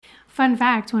Fun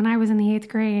fact, when I was in the 8th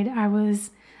grade, I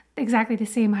was exactly the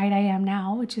same height I am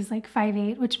now, which is like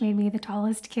 5'8", which made me the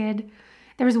tallest kid.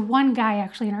 There was one guy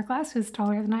actually in our class who was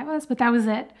taller than I was, but that was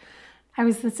it. I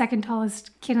was the second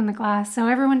tallest kid in the class. So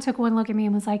everyone took one look at me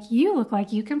and was like, you look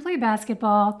like you can play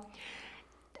basketball.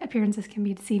 Appearances can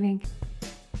be deceiving.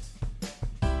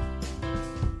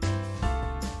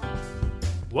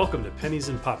 Welcome to Pennies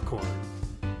and Popcorn,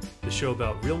 the show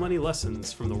about real money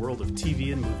lessons from the world of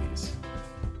TV and movies.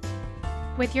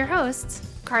 With your hosts,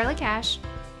 Carla Cash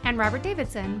and Robert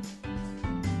Davidson,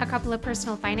 a couple of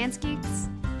personal finance geeks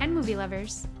and movie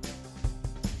lovers.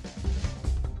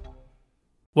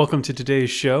 Welcome to today's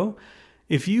show.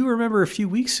 If you remember a few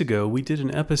weeks ago, we did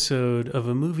an episode of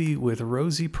a movie with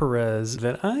Rosie Perez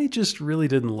that I just really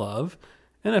didn't love,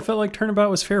 and I felt like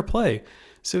Turnabout was fair play.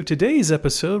 So today's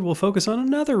episode will focus on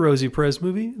another Rosie Perez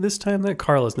movie, this time that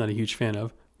Carla's not a huge fan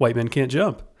of, White Men Can't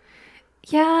Jump.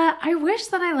 Yeah, I wish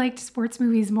that I liked sports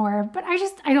movies more, but I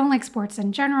don't like sports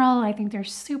in general. I think they're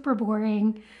super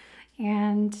boring,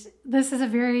 and this is a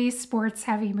very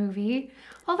sports-heavy movie.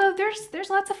 Although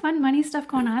there's lots of fun money stuff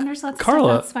going on. There's lots of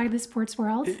stuff outside the sports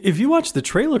world. If you watch the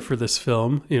trailer for this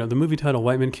film, you know, the movie title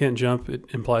White Men Can't Jump, it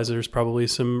implies there's probably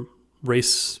some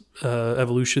race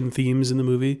evolution themes in the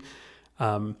movie.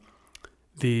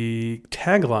 The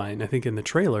tagline, I think, in the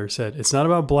trailer said, "It's not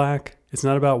about black, it's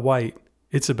not about white,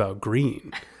 it's about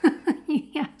green."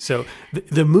 Yeah. So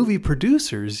the movie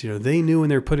producers, you know, they knew when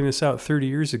they were putting this out 30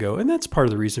 years ago, and that's part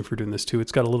of the reason for doing this too.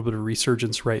 It's got a little bit of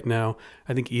resurgence right now.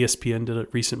 I think ESPN did a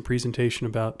recent presentation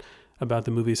about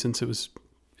the movie since it was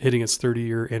hitting its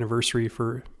 30-year anniversary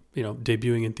for, you know,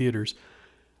 debuting in theaters.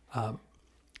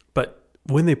 But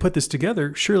when they put this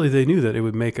together, surely they knew that it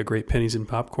would make a great Pennies and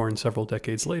Popcorn several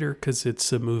decades later, because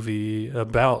it's a movie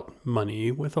about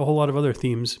money with a whole lot of other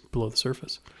themes below the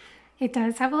surface. It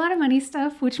does have a lot of money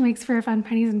stuff, which makes for a fun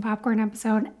Pennies and Popcorn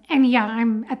episode. And yeah,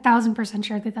 I'm 1,000%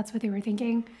 sure that that's what they were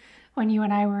thinking when you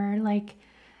and I were like,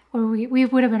 we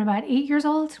would have been about 8 years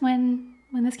old when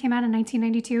this came out in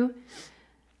 1992.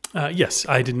 Yes,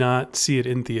 I did not see it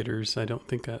in theaters. I don't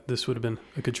think that this would have been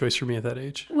a good choice for me at that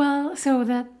age. Well, so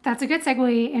that's a good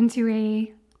segue into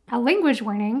a language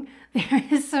warning. There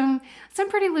is some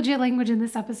pretty legit language in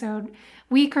this episode.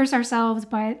 We curse ourselves,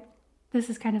 but this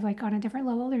is kind of like on a different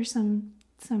level. There's some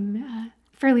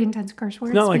fairly intense curse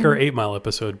words. Not like our 8 Mile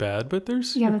episode bad, but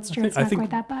there's... Yeah, that's true. It's not quite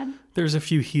that bad. There's a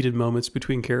few heated moments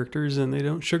between characters, and they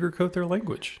don't sugarcoat their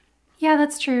language. Yeah,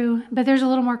 that's true. But there's a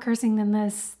little more cursing than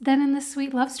this. Then in this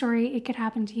sweet love story, It Could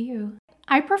Happen to You.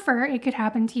 I prefer It Could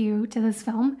Happen to You to this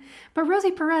film, but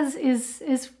Rosie Perez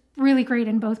is really great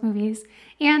in both movies.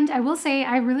 And I will say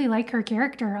I really like her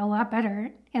character a lot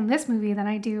better in this movie than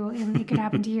I do in It Could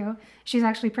Happen to You. She's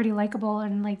actually pretty likable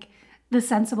and like the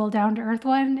sensible, down-to-earth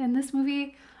one in this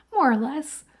movie, more or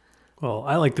less. Well,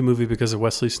 I like the movie because of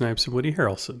Wesley Snipes and Woody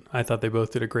Harrelson. I thought they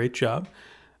both did a great job.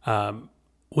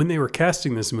 When they were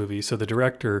casting this movie, so the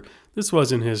director, this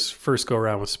wasn't his first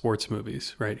go-around with sports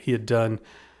movies, right? He had done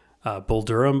Bull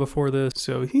Durham before this,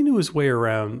 so he knew his way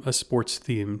around a sports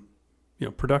theme, you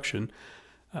know, production.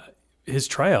 His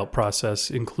tryout process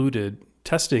included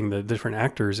testing the different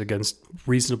actors against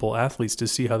reasonable athletes to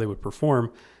see how they would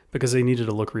perform because they needed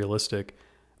to look realistic.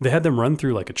 They had them run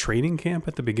through like a training camp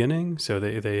at the beginning, so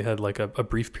they had like a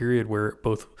brief period where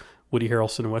both Woody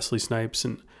Harrelson and Wesley Snipes,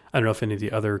 and I don't know if any of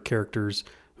the other characters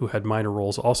who had minor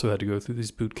roles also had to go through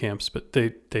these boot camps, but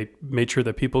they made sure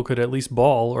that people could at least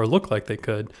ball or look like they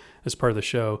could as part of the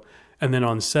show. And then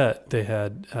on set, they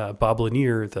had Bob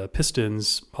Lanier, the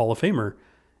Pistons Hall of Famer.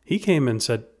 He came and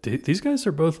said, these guys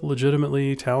are both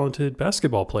legitimately talented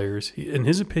basketball players. In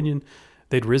his opinion,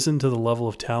 they'd risen to the level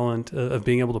of talent of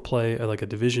being able to play like a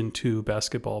Division II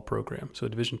basketball program. So a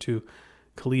Division II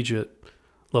collegiate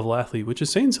level athlete, which is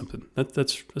saying something.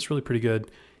 That's really pretty good.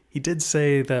 He did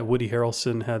say that Woody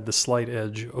Harrelson had the slight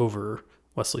edge over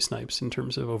Wesley Snipes in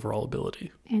terms of overall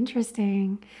ability.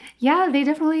 Interesting. Yeah, they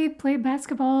definitely played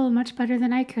basketball much better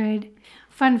than I could.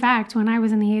 Fun fact, when I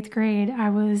was in the 8th grade, I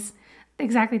was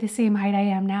exactly the same height I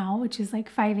am now, which is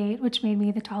like 5'8", which made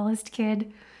me the tallest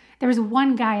kid. There was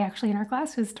one guy actually in our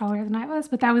class who was taller than I was,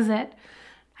 but that was it.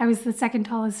 I was the second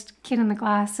tallest kid in the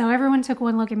class. So everyone took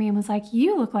one look at me and was like,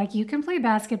 you look like you can play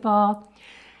basketball.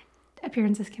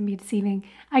 Appearances can be deceiving.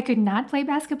 I could not play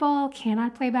basketball,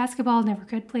 cannot play basketball, never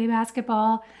could play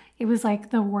basketball. It was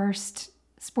like the worst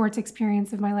sports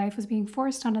experience of my life, was being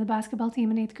forced onto the basketball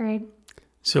team in 8th grade.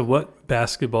 So what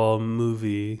basketball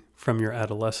movie from your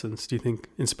adolescence do you think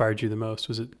inspired you the most?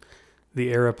 Was it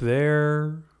The Air Up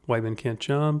There, White Men Can't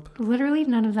Jump? Literally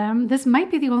none of them. This might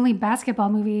be the only basketball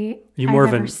movie I've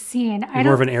ever seen. You're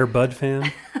more of an Air Bud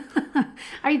fan?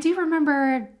 I do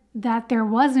remember that there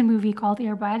was a movie called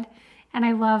Air Bud, and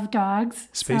I love dogs.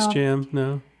 Space Jam?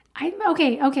 No. I'm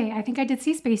okay. I think I did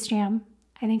see Space Jam.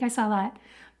 I think I saw that.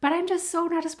 But I'm just so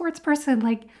not a sports person.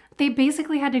 Like, they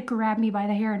basically had to grab me by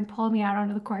the hair and pull me out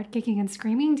onto the court, kicking and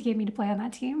screaming to get me to play on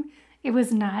that team. It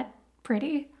was not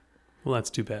pretty. Well, that's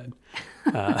too bad.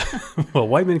 Well,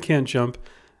 White Men Can't Jump.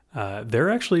 They're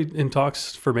actually in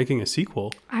talks for making a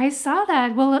sequel. I saw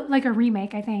that. Well, like a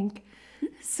remake, I think.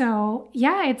 So,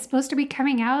 yeah, it's supposed to be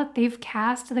coming out. They've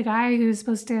cast the guy who's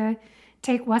supposed to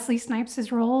take Wesley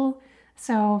Snipes' role.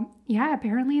 So, yeah,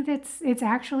 apparently it's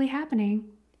actually happening.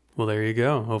 Well, there you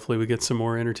go. Hopefully we get some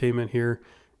more entertainment here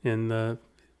in the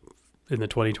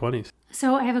 2020s.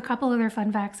 So, I have a couple other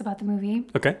fun facts about the movie.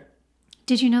 Okay.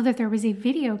 Did you know that there was a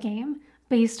video game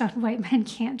based on White Men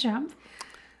Can't Jump?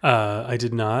 I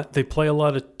did not. They play a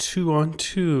lot of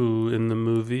 2-on-2 in the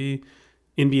movie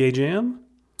NBA Jam.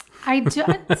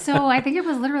 So I think it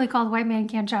was literally called White Man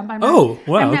Can't Jump.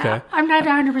 Okay. I'm not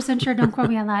 100% sure. Don't quote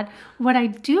me on that. What I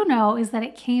do know is that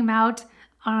it came out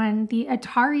on the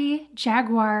Atari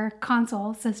Jaguar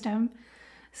console system.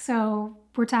 So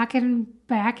we're talking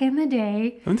back in the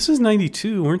day. I mean, this is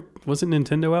 92. Wasn't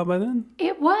Nintendo out by then?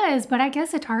 It was, but I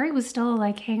guess Atari was still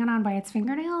like hanging on by its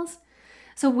fingernails.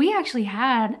 So we actually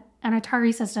had an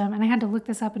Atari system, and I had to look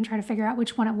this up and try to figure out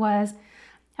which one it was.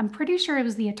 I'm pretty sure it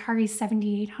was the Atari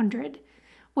 7800,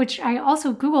 which I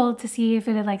also Googled to see if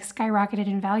it had like skyrocketed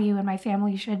in value and my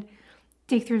family should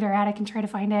dig through their attic and try to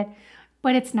find it.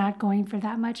 But it's not going for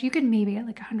that much. You could maybe get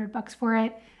like $100 for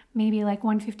it, maybe like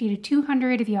 $150 to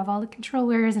 $200 if you have all the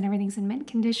controllers and everything's in mint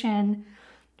condition,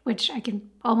 which I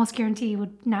can almost guarantee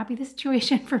would not be the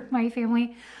situation for my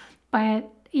family.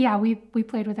 But yeah, we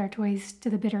played with our toys to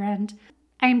the bitter end.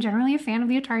 I am generally a fan of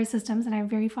the Atari systems, and I have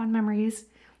very fond memories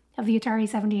of the Atari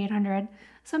 7800.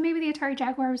 So maybe the Atari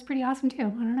Jaguar was pretty awesome too. I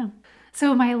don't know.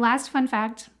 So my last fun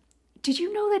fact, did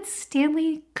you know that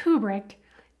Stanley Kubrick,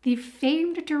 the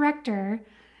famed director,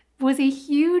 was a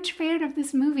huge fan of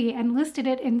this movie and listed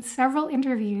it in several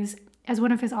interviews as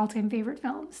one of his all-time favorite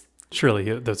films?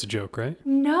 Surely that's a joke, right?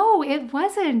 No, it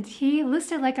wasn't. He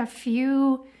listed like a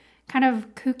few kind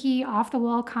of kooky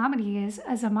off-the-wall comedies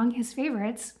as among his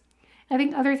favorites. I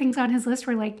think other things on his list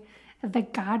were like The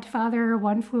Godfather,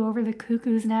 One Flew Over the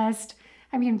Cuckoo's Nest.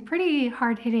 I mean, pretty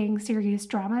hard-hitting, serious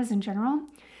dramas in general.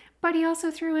 But he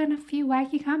also threw in a few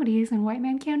wacky comedies, and White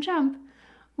Man Can't Jump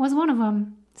was one of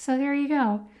them. So there you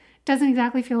go. Doesn't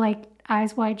exactly feel like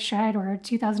Eyes Wide Shut or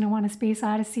 2001: A Space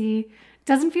Odyssey.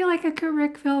 Doesn't feel like a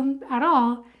Kubrick film at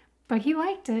all, but he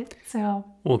liked it, so.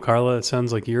 Well, Carla, it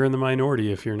sounds like you're in the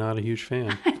minority if you're not a huge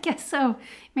fan. I guess so.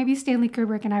 Maybe Stanley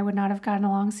Kubrick and I would not have gotten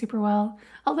along super well.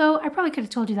 Although I probably could have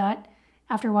told you that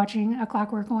after watching A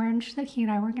Clockwork Orange, that he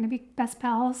and I weren't going to be best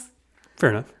pals.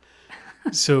 Fair enough.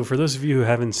 So for those of you who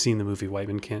haven't seen the movie White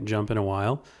Men Can't Jump in a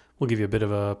while, we'll give you a bit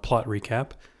of a plot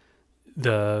recap.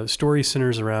 The story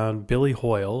centers around Billy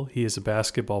Hoyle. He is a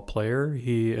basketball player.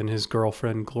 He and his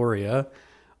girlfriend, Gloria,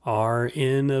 are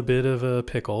in a bit of a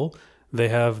pickle. They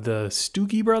have the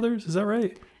Stookie brothers. Is that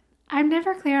right? I'm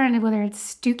never clear on whether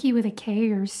it's Stookie with a K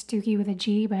or Stookie with a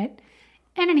G, but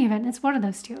in any event, it's one of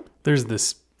those two. There's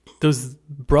those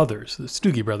brothers, the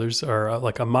Stookie brothers, are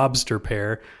like a mobster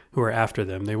pair who are after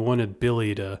them. They wanted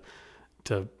Billy to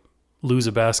lose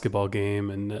a basketball game,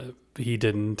 and he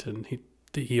didn't, and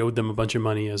he owed them a bunch of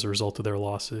money as a result of their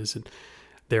losses. And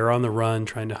they're on the run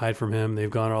trying to hide from him. They've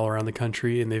gone all around the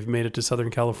country, and they've made it to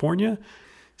Southern California.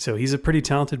 So he's a pretty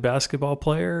talented basketball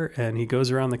player, and he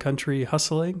goes around the country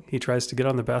hustling. He tries to get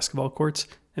on the basketball courts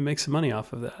and make some money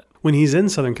off of that. When he's in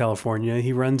Southern California,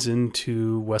 he runs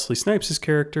into Wesley Snipes'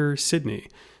 character, Sidney.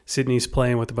 Sidney's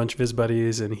playing with a bunch of his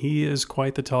buddies, and he is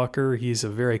quite the talker. He's a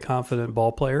very confident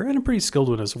ball player and a pretty skilled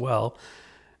one as well.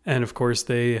 And of course,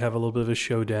 they have a little bit of a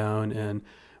showdown, and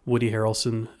Woody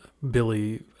Harrelson,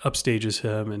 Billy, upstages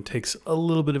him and takes a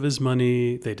little bit of his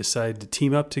money. They decide to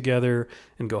team up together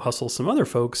and go hustle some other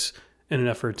folks in an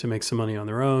effort to make some money on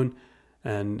their own.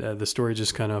 And the story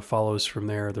just kind of follows from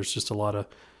there. There's just a lot of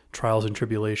trials and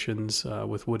tribulations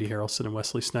with Woody Harrelson and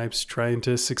Wesley Snipes trying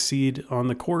to succeed on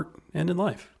the court and in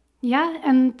life. Yeah,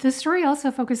 and the story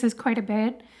also focuses quite a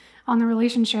bit on the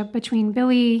relationship between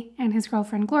Billy and his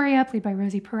girlfriend Gloria, played by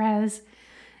Rosie Perez.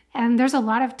 And there's a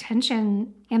lot of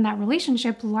tension in that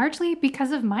relationship, largely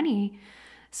because of money.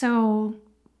 So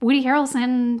Woody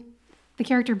Harrelson, the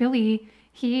character Billy,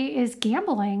 he is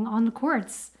gambling on the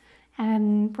courts.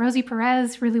 And Rosie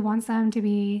Perez really wants them to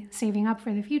be saving up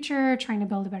for the future, trying to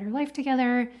build a better life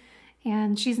together.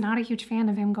 And she's not a huge fan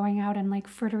of him going out and like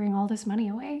frittering all this money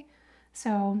away.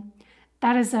 So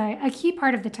that is a key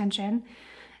part of the tension.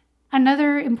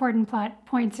 Another important plot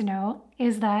point to note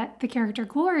is that the character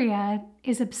Gloria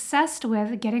is obsessed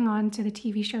with getting on to the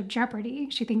TV show Jeopardy.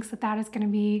 She thinks that that is going to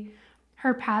be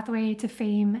her pathway to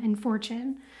fame and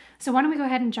fortune. So why don't we go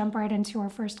ahead and jump right into our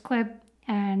first clip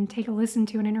and take a listen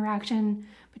to an interaction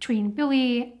between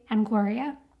Billy and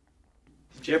Gloria.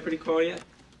 Jeopardy call yet?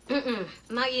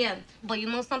 Not yet. But you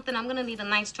know something? I'm gonna need a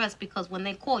nice dress because when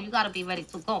they call, you gotta be ready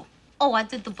to go. Oh, I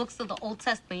did the books of the Old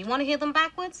Testament. You wanna hear them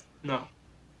backwards? No.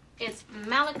 It's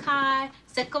Malachi,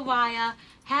 Zechariah,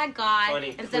 Haggai,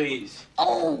 Honey, and please.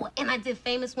 Oh, and I did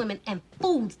famous women and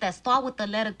foods that start with the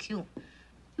letter Q.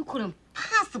 You couldn't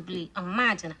possibly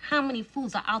imagine how many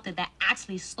foods are out there that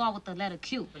actually start with the letter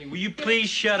Q. Honey, will you please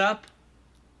shut up?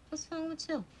 What's wrong with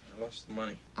you? I lost the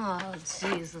money. Oh,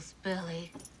 Jesus,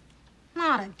 Billy.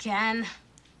 Not again.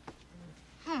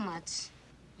 How much?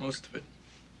 Most of it.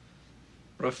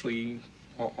 Roughly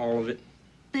all of it.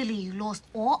 Billy, you lost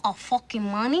all our fucking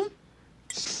money?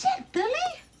 Shit, Billy.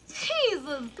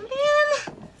 Jesus,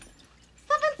 man.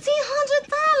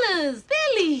 $1,700.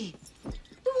 Billy.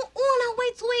 We were on our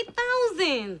way to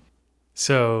 8,000.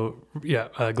 So,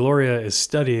 yeah, Gloria is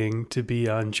studying to be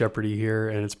on Jeopardy here,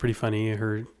 and it's pretty funny,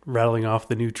 her rattling off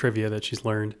the new trivia that she's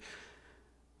learned.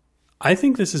 I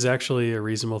think this is actually a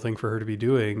reasonable thing for her to be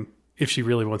doing if she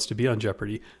really wants to be on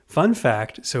Jeopardy. Fun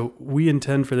fact, so we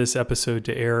intend for this episode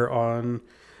to air on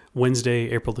Wednesday,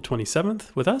 April the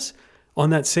 27th with us. On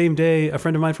that same day, a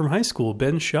friend of mine from high school,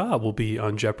 Ben Shaw, will be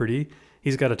on Jeopardy.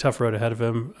 He's got a tough road ahead of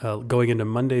him. Going into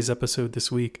Monday's episode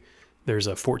this week, there's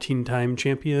a 14-time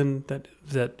champion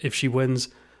that if she wins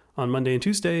on Monday and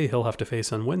Tuesday, he'll have to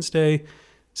face on Wednesday.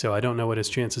 So I don't know what his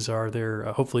chances are there.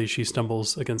 Hopefully she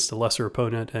stumbles against a lesser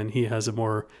opponent and he has a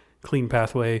more clean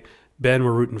pathway. Ben,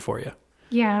 we're rooting for you.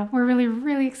 Yeah, we're really,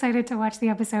 really excited to watch the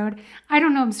episode. I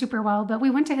don't know him super well, but we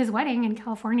went to his wedding in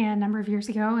California a number of years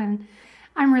ago, and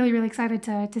I'm really, really excited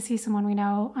to see someone we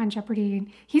know on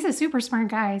Jeopardy. He's a super smart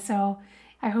guy, so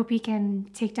I hope he can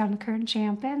take down the current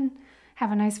champ and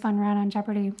have a nice fun run on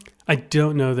Jeopardy. I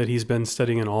don't know that he's been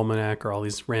studying an almanac or all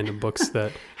these random books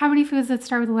that... How many foods that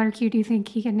start with the letter Q do you think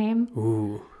he can name?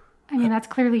 Ooh. I mean, that's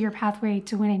clearly your pathway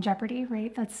to winning Jeopardy,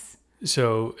 right?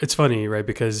 So it's funny, right?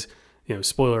 Because,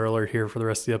 spoiler alert here for the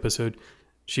rest of the episode,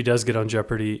 she does get on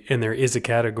Jeopardy, and there is a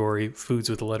category, foods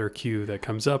with the letter Q, that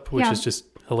comes up, which is just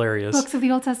hilarious. Books of the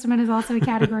Old Testament is also a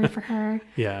category for her.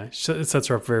 Yeah, so it sets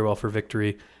her up very well for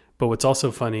victory. But what's also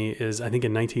funny is I think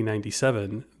in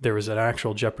 1997, there was an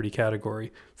actual Jeopardy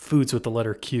category, foods with the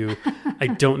letter Q. I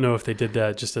don't know if they did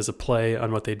that just as a play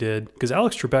on what they did, because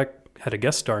Alex Trebek had a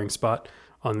guest starring spot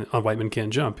on White Men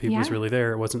Can't Jump. He was really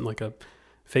there. It wasn't like a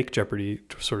fake Jeopardy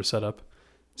sort of setup.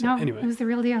 So, no, anyway. It was the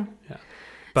real deal. Yeah.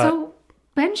 So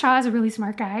Ben Shaw is a really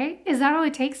smart guy. Is that all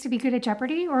it takes to be good at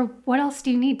Jeopardy, or what else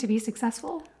do you need to be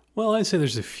successful? Well, I'd say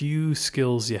there's a few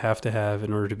skills you have to have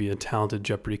in order to be a talented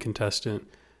Jeopardy contestant.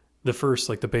 The first,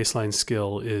 the baseline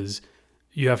skill is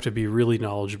you have to be really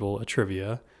knowledgeable at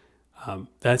trivia.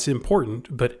 That's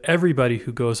important, but everybody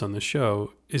who goes on the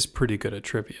show is pretty good at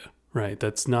trivia, right?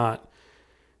 That's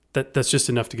just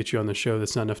enough to get you on the show.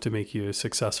 That's not enough to make you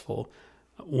successful.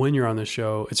 When you're on the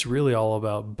show, it's really all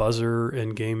about buzzer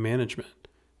and game management.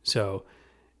 So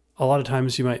a lot of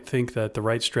times you might think that the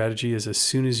right strategy is as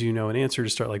soon as you know an answer to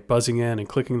start buzzing in and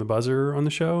clicking the buzzer on the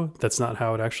show. That's not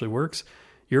how it actually works.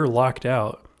 You're locked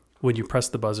out when you press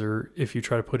the buzzer if you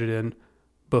try to put it in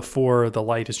before the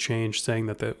light is changed saying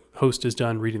that the host is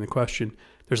done reading the question.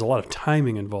 There's a lot of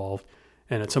timing involved,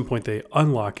 and at some point they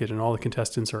unlock it and all the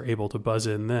contestants are able to buzz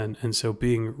in then. And so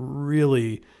being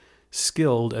really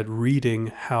skilled at reading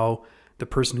how the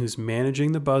person who's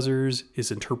managing the buzzers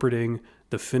is interpreting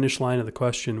the finish line of the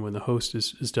question when the host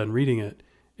is done reading it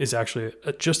is actually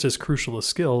just as crucial a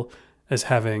skill as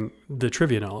having the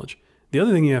trivia knowledge. The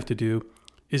other thing you have to do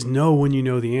is know when you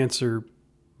know the answer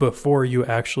before you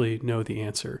actually know the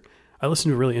answer. I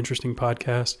listened to a really interesting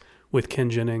podcast with Ken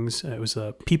Jennings. It was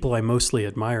a People I Mostly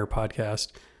Admire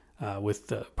podcast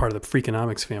with part of the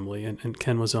Freakonomics family. And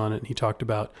Ken was on it, and he talked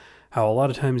about how a lot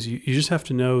of times you just have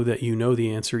to know that you know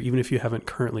the answer, even if you haven't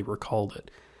currently recalled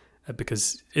it,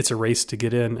 because it's a race to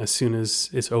get in as soon as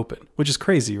it's open, which is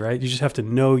crazy, right? You just have to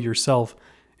know yourself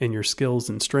and your skills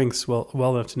and strengths well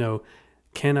enough to know,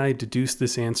 can I deduce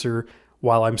this answer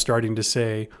while I'm starting to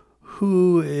say,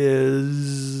 who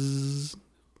is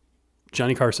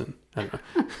Johnny Carson? I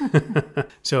don't know.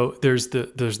 So there's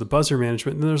the buzzer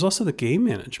management, and there's also the game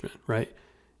management, right?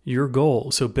 Your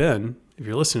goal. So Ben, if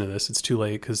you're listening to this, it's too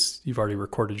late because you've already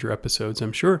recorded your episodes,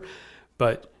 I'm sure.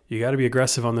 But you got to be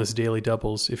aggressive on those daily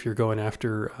doubles if you're going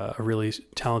after a really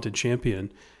talented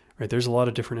champion, right? There's a lot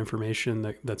of different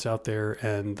information that's out there,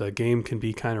 and the game can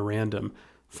be kind of random.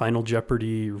 Final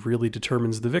Jeopardy really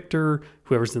determines the victor.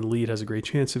 Whoever's in the lead has a great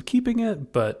chance of keeping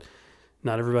it, but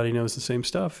not everybody knows the same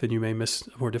stuff, and you may miss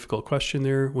a more difficult question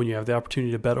there when you have the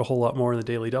opportunity to bet a whole lot more in the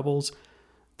daily doubles.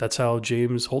 That's how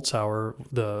James Holzhauer,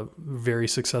 the very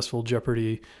successful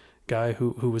Jeopardy guy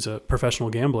who was a professional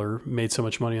gambler, made so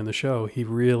much money on the show. He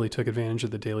really took advantage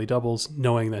of the daily doubles,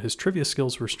 knowing that his trivia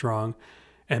skills were strong,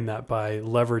 and that by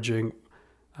leveraging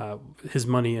his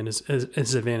money and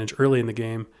his advantage early in the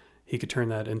game, he could turn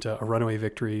that into a runaway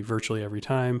victory virtually every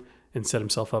time and set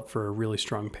himself up for a really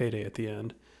strong payday at the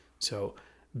end. So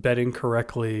betting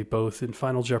correctly, both in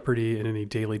Final Jeopardy and any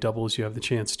daily doubles you have the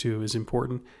chance to, is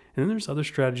important. And then there's other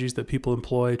strategies that people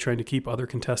employ, trying to keep other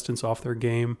contestants off their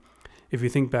game. If you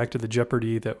think back to the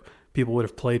Jeopardy that people would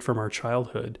have played from our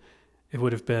childhood, it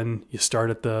would have been you start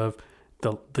at the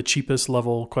cheapest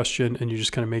level question and you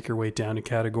just kind of make your way down a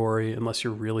category. Unless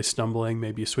you're really stumbling,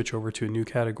 maybe you switch over to a new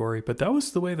category. But that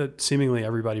was the way that seemingly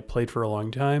everybody played for a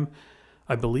long time.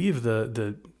 I believe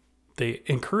they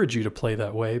encourage you to play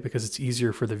that way because it's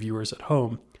easier for the viewers at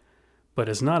home, but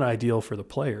it's not ideal for the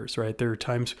players, right? There are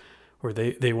times where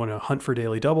they want to hunt for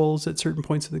daily doubles at certain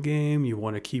points of the game. You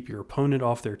want to keep your opponent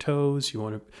off their toes. You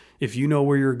want to, if you know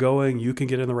where you're going, you can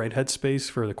get in the right headspace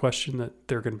for the question that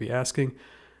they're going to be asking,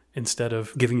 instead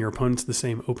of giving your opponents the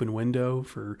same open window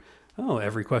for,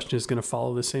 every question is going to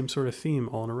follow the same sort of theme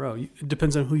all in a row. It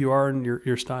depends on who you are and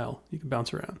your style. You can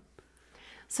bounce around.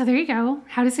 So there you go.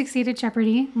 How to succeed at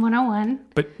Jeopardy 101.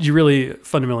 But you really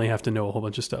fundamentally have to know a whole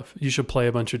bunch of stuff. You should play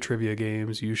a bunch of trivia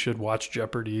games. You should watch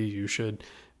Jeopardy. You should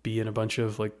be in a bunch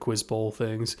of like quiz bowl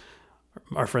things.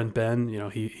 Our friend Ben,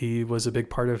 he was a big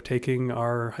part of taking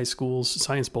our high school's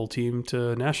science bowl team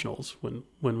to nationals when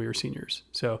we were seniors.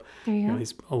 So there you go.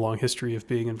 He's a long history of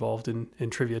being involved in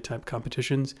trivia type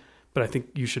competitions. But I think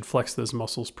you should flex those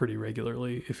muscles pretty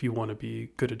regularly if you want to be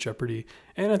good at Jeopardy.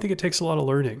 And I think it takes a lot of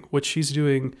learning. What she's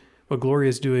doing, what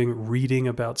Gloria's doing, reading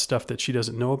about stuff that she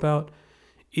doesn't know about,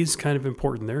 is kind of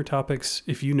important. There are topics,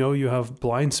 if you know you have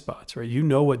blind spots, right? You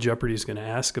know what Jeopardy is going to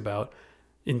ask about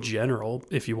in general.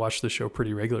 If you watch the show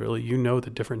pretty regularly, you know the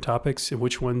different topics and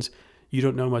which ones you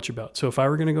don't know much about. So if I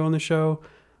were going to go on the show,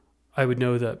 I would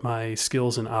know that my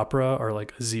skills in opera are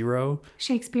like a 0.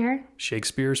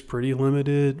 Shakespeare's pretty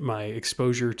limited. My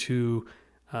exposure to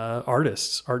art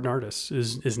and artists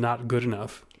is not good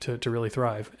enough to really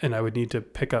thrive. And I would need to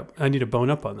I need to bone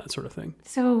up on that sort of thing.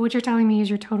 So what you're telling me is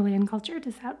you're totally uncultured.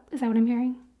 Is that what I'm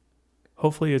hearing?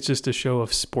 Hopefully it's just a show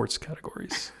of sports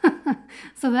categories.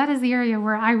 So that is the area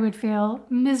where I would fail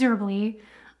miserably.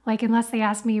 Like, unless they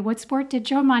asked me, what sport did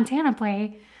Joe Montana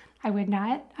play? I would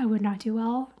not do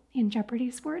well in Jeopardy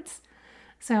sports.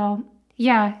 So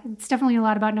yeah, it's definitely a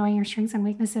lot about knowing your strengths and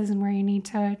weaknesses and where you need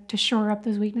to shore up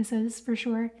those weaknesses for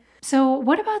sure. So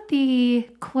what about the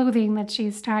clothing that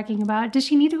she's talking about? Does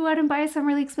she need to go out and buy some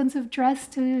really expensive dress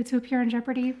to appear in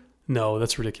Jeopardy? No,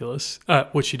 that's ridiculous.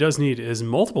 What she does need is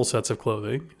multiple sets of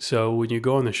clothing. So when you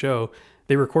go on the show,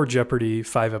 they record Jeopardy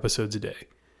 5 episodes a day,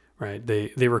 right?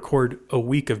 They record a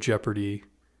week of Jeopardy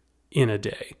in a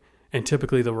day. And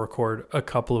typically they'll record a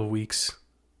couple of weeks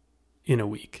in a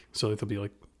week. So it'll be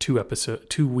like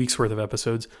 2 weeks worth of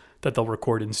episodes that they'll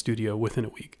record in studio within a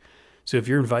week. So if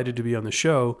you're invited to be on the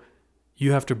show,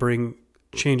 you have to bring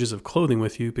changes of clothing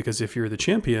with you, because if you're the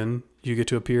champion, you get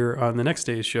to appear on the next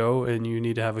day's show and you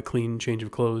need to have a clean change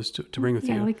of clothes to bring with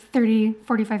you. Yeah, like 30,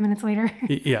 45 minutes later.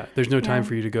 Yeah, there's no time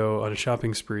for you to go on a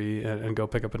shopping spree and go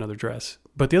pick up another dress.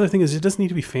 But the other thing is, it doesn't need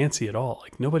to be fancy at all.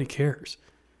 Like, nobody cares.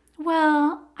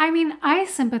 Well, I mean, I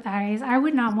sympathize. I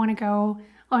would not want to go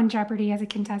on Jeopardy as a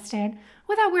contestant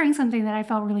without wearing something that I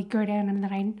felt really good in and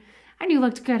that I knew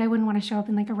looked good. I wouldn't want to show up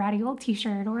in like a ratty old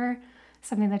t-shirt or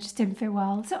something that just didn't fit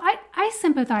well. So I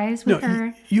sympathize with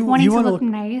her wanting to look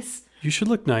nice. You should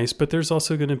look nice, but there's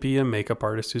also going to be a makeup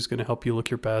artist who's going to help you look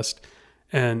your best.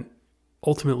 And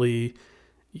ultimately,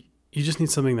 you just need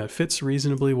something that fits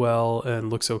reasonably well and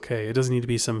looks okay. It doesn't need to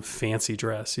be some fancy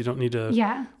dress. You don't need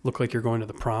to look like you're going to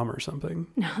the prom or something.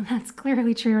 No, that's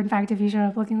clearly true. In fact, if you showed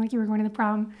up looking like you were going to the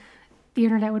prom, the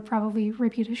internet would probably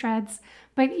rip you to shreds.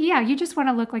 But yeah, you just want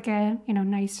to look like a,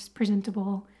 nice,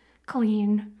 presentable,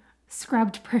 clean,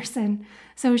 scrubbed person.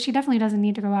 So she definitely doesn't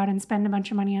need to go out and spend a bunch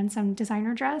of money on some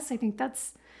designer dress. I think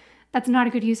that's not a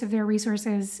good use of their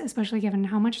resources, especially given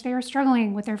how much they are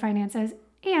struggling with their finances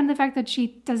and the fact that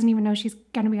she doesn't even know she's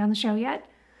going to be on the show yet.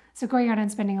 So going out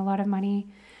and spending a lot of money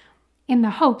in the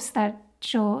hopes that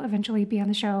she'll eventually be on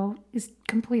the show is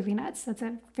completely nuts. That's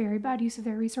a very bad use of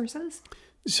their resources.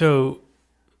 So,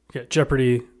 yeah,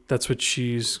 Jeopardy, that's what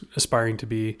she's aspiring to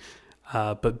be.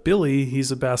 But Billy,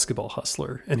 he's a basketball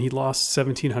hustler, and he lost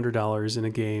 $1,700 in a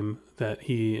game that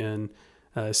he and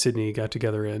Sydney got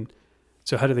together in.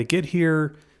 So how do they get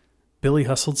here? Billy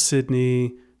hustled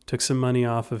Sydney, took some money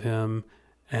off of him,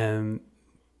 and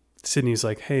Sydney's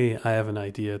like, hey, I have an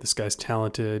idea. This guy's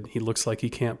talented. He looks like he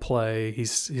can't play.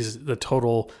 He's the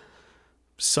total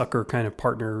sucker kind of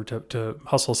partner to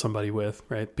hustle somebody with,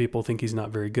 right? People think he's not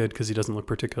very good because he doesn't look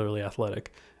particularly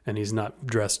athletic and he's not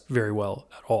dressed very well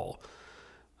at all.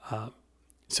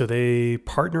 So they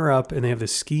partner up and they have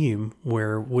this scheme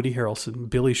where Woody Harrelson,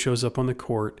 Billy shows up on the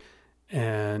court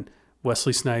and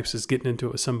Wesley Snipes is getting into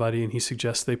it with somebody and he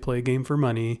suggests they play a game for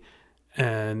money.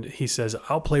 And he says,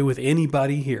 I'll play with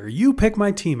anybody here. You pick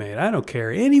my teammate. I don't care.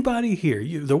 Anybody here.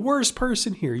 You, the worst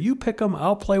person here. You pick them.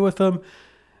 I'll play with them.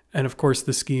 And of course,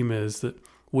 the scheme is that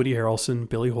Woody Harrelson,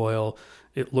 Billy Hoyle,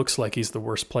 it looks like he's the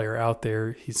worst player out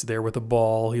there. He's there with a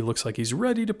ball. He looks like he's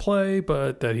ready to play,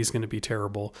 but that he's going to be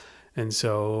terrible. And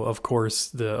so, of course,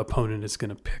 the opponent is going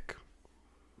to pick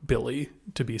Billy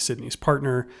to be Sydney's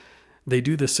partner. They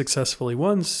do this successfully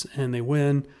once and they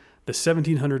win. The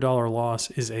 $1,700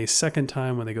 loss is a second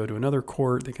time when they go to another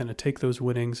court. They kind of take those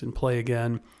winnings and play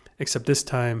again, except this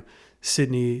time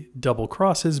Sydney double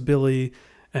crosses Billy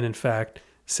and in fact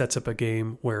sets up a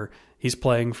game where he's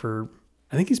playing for,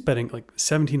 I think he's betting like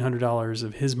 $1,700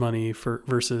 of his money for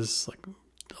versus like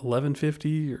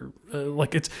 $1,150 or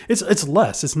like it's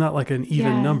less. It's not like an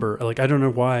even number. Like I don't know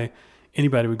why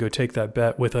anybody would go take that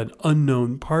bet with an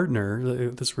unknown partner.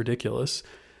 That's ridiculous.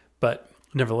 But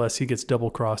nevertheless, he gets double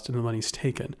crossed and the money's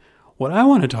taken. What I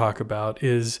want to talk about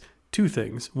is two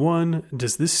things. One,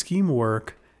 does this scheme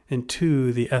work? And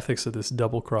two, the ethics of this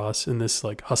double cross and this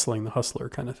like hustling the hustler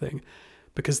kind of thing.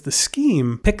 Because the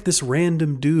scheme, pick this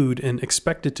random dude and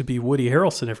expect it to be Woody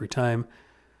Harrelson every time.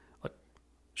 Like,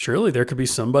 surely there could be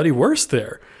somebody worse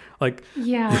there. Like,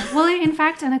 yeah. Well, in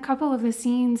fact, in a couple of the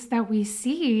scenes that we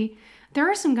see, there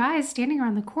are some guys standing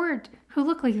around the court who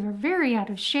look like they're very out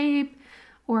of shape,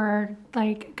 or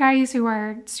like guys who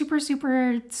are super,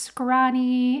 super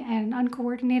scrawny and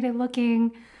uncoordinated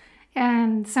looking.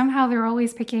 And somehow they're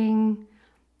always picking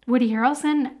Woody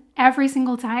Harrelson every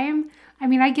single time. I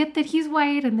mean, I get that he's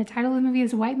white and the title of the movie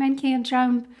is White Men Can't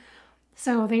Jump.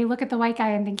 So they look at the white guy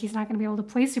and think he's not going to be able to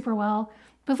play super well.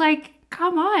 But like,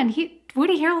 come on.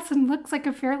 Woody Harrelson looks like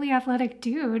a fairly athletic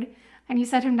dude. And you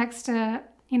set him next to,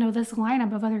 this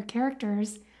lineup of other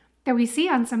characters that we see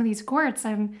on some of these courts.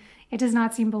 And it does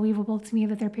not seem believable to me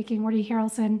that they're picking Woody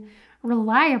Harrelson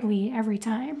reliably every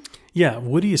time. Yeah,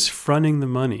 Woody is fronting the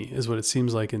money is what it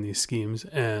seems like in these schemes.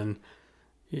 And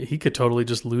he could totally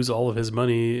just lose all of his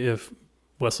money if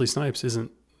Wesley Snipes isn't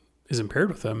paired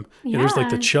with him. Yeah. There's like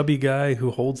the chubby guy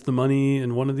who holds the money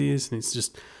in one of these, and he's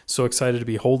just so excited to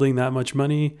be holding that much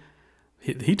money.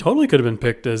 He totally could have been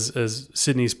picked as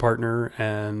Sydney's partner,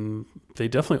 and they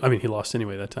definitely, he lost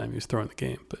anyway that time. He was throwing the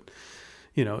game. But,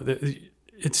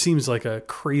 it seems like a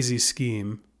crazy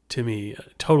scheme to me,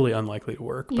 totally unlikely to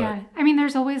work. Yeah. But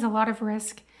There's always a lot of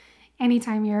risk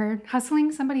anytime you're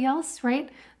hustling somebody else, right?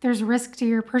 There's risk to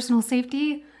your personal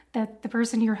safety that the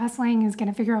person you're hustling is going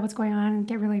to figure out what's going on and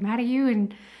get really mad at you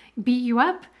and beat you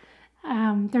up.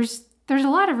 There's a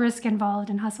lot of risk involved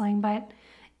in hustling, but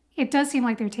it does seem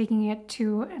like they're taking it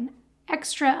to an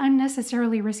extra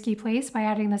unnecessarily risky place by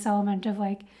adding this element of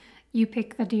like, you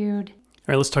pick the dude. All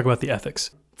right, let's talk about the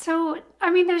ethics. So,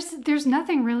 there's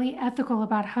nothing really ethical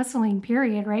about hustling,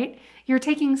 period, right? You're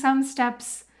taking some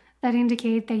steps that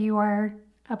indicate that you are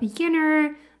a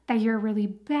beginner, that you're really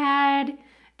bad,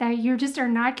 that you just are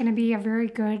not going to be a very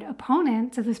good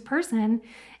opponent to this person.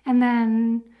 And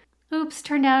then, oops,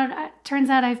 turns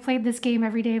out I've played this game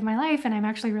every day of my life and I'm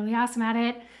actually really awesome at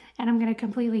it and I'm going to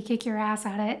completely kick your ass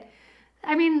at it.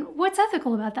 What's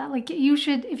ethical about that? Like, you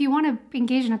should, if you want to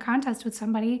engage in a contest with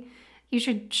somebody, you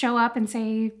should show up and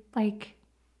say, like,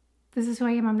 this is who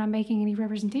I am. I'm not making any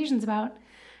representations about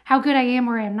how good I am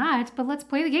or I am not, but let's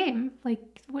play the game. Like,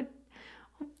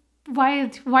 why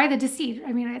the deceit?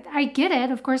 I get it.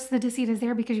 Of course, the deceit is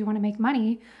there because you want to make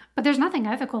money, but there's nothing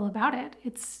ethical about it.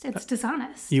 It's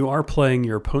dishonest. You are playing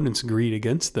your opponent's greed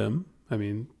against them.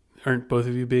 Aren't both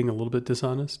of you being a little bit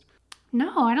dishonest?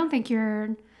 No, I don't think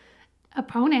your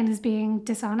opponent is being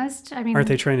dishonest. Aren't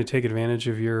they trying to take advantage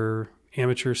of your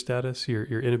amateur status,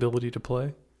 your inability to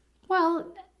play?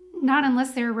 Well, not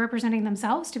unless they're representing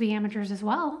themselves to be amateurs as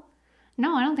well.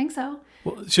 No, I don't think so.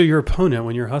 Well, so your opponent,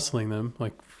 when you're hustling them,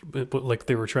 like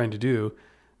they were trying to do,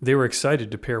 they were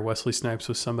excited to pair Wesley Snipes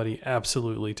with somebody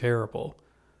absolutely terrible.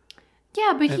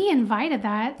 Yeah, but he invited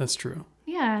that. That's true.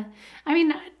 Yeah.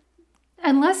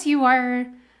 Unless you are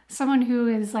someone who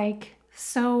is like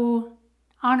so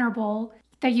honorable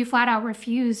that you flat out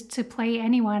refuse to play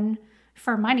anyone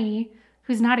for money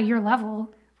who's not at your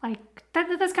level, like,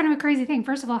 That's kind of a crazy thing.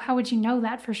 First of all, how would you know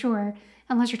that for sure?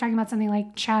 Unless you're talking about something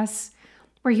like chess,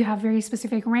 where you have very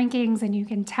specific rankings and you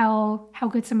can tell how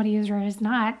good somebody is or is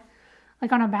not.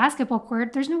 Like on a basketball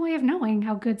court, there's no way of knowing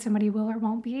how good somebody will or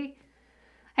won't be.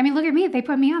 I mean, look at me. They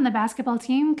put me on the basketball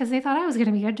team because they thought I was going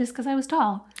to be good just because I was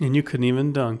tall. And you couldn't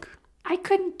even dunk. I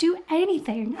couldn't do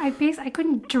anything. I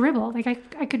couldn't dribble. Like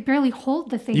I could barely hold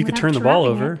the thing. You could turn the ball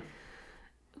over.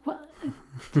 Well,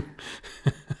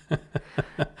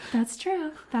 that's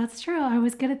true. That's true. I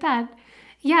was good at that.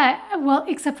 Yeah. Well,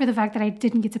 except for the fact that I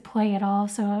didn't get to play at all.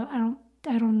 So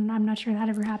I'm not sure that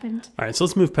ever happened. All right. So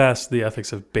let's move past the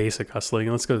ethics of basic hustling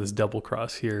and let's go to this double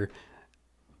cross here.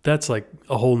 That's like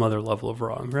a whole nother level of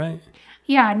wrong, right?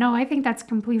 Yeah, no, I think that's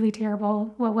completely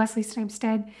terrible what Wesley Snipes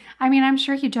did. I mean, I'm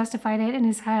sure he justified it in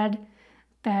his head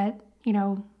that,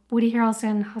 Woody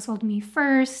Harrelson hustled me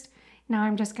first. Now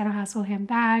I'm just going to hustle him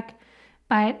back.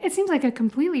 But it seems like a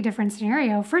completely different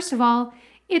scenario. First of all,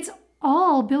 it's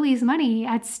all Billy's money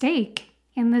at stake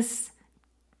in this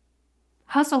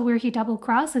hustle where he double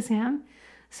crosses him.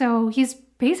 So he's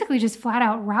basically just flat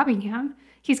out robbing him.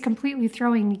 He's completely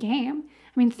throwing the game.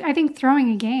 I mean, I think throwing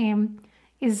a game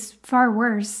is far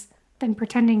worse than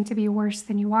pretending to be worse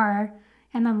than you are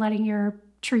and then letting your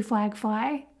true flag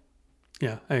fly.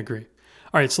 Yeah, I agree.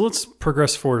 All right, so let's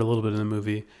progress forward a little bit in the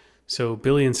movie. So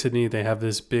Billy and Sydney, they have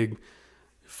this big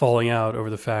falling out over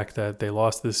the fact that they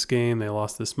lost this game, they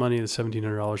lost this money, the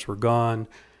 $1,700 were gone,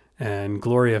 and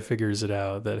Gloria figures it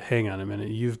out that, hang on a minute,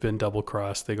 you've been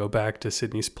double-crossed. They go back to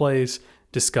Sydney's place,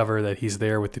 discover that he's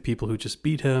there with the people who just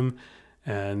beat him,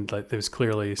 and like, there's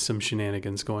clearly some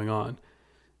shenanigans going on.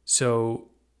 So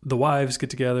the wives get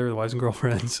together, the wives and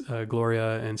girlfriends,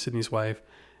 Gloria and Sydney's wife,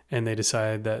 and they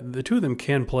decide that the two of them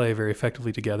can play very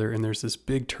effectively together, and there's this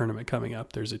big tournament coming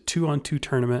up. There's a 2-on-2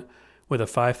 tournament with a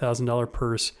 $5,000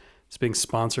 purse. It's being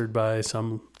sponsored by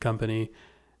some company,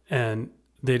 and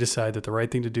they decide that the right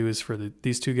thing to do is for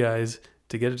these two guys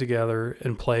to get it together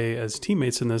and play as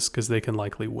teammates in this because they can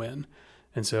likely win.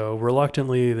 And so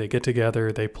reluctantly, they get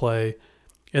together, they play,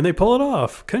 and they pull it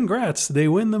off. Congrats, they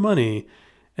win the money.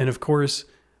 And of course,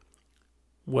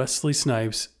 Wesley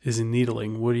Snipes is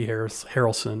needling Woody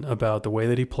Harrelson about the way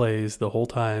that he plays the whole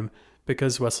time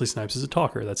because Wesley Snipes is a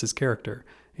talker. That's his character.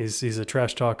 He's a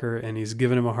trash talker, and he's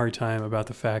giving him a hard time about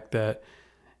the fact that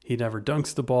he never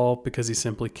dunks the ball because he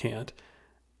simply can't.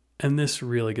 And this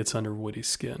really gets under Woody's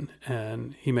skin,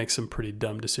 and he makes some pretty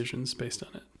dumb decisions based on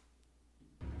it.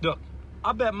 Look,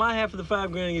 I bet my half of the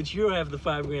 $5,000 against your half of the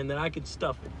 $5,000 that I could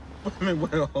stuff it.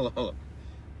 Wait, hold on.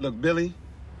 Look, Billy,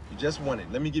 you just won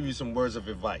it. Let me give you some words of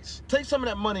advice. Take some of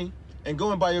that money and go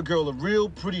and buy your girl a real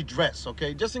pretty dress,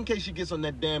 okay? Just in case she gets on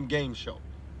that damn game show.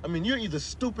 I mean, you're either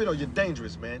stupid or you're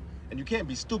dangerous, man. And you can't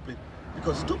be stupid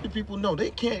because stupid people know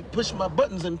they can't push my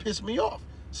buttons and piss me off.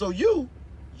 So you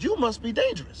must be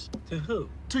dangerous. To who?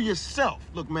 To yourself.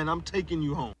 Look, man, I'm taking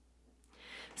you home.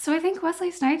 So I think Wesley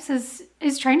Snipes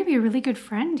is trying to be a really good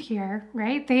friend here,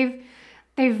 right?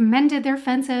 They've mended their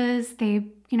fences. They,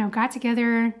 got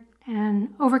together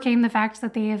and overcame the fact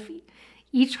that they have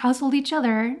each hustled each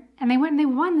other, and they went and they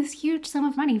won this huge sum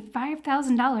of money,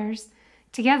 $5,000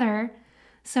 together.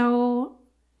 So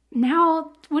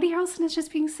now Woody Harrelson is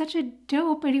just being such a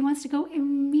dope, and he wants to go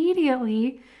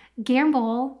immediately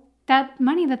gamble that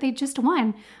money that they just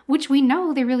won, which we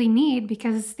know they really need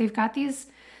because they've got these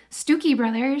Stookie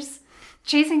brothers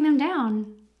chasing them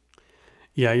down.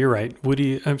 Yeah, you're right.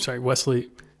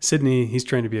 Wesley, Sydney, he's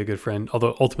trying to be a good friend,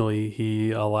 although ultimately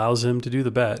he allows him to do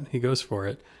the bet. He goes for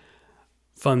it.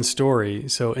 Fun story.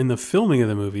 So in the filming of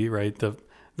the movie, right,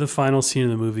 the final scene of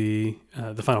the movie,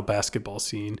 the final basketball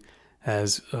scene,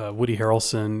 has Woody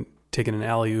Harrelson taking an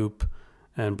alley-oop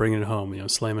and bringing it home,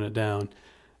 slamming it down.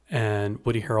 And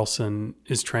Woody Harrelson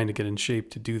is trying to get in shape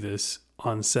to do this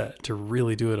on set, to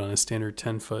really do it on a standard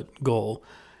 10-foot goal.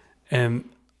 And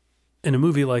in a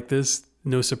movie like this,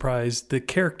 no surprise, the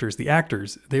characters, the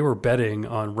actors, they were betting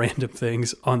on random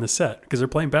things on the set because they're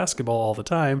playing basketball all the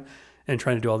time and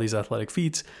trying to do all these athletic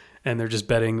feats. And they're just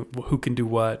betting who can do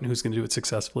what and who's going to do it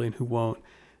successfully and who won't.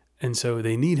 And so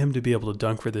they need him to be able to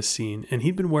dunk for this scene. And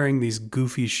he'd been wearing these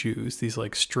goofy shoes, these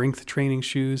like strength training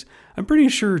shoes. I'm pretty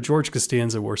sure George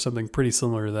Costanza wore something pretty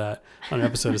similar to that on an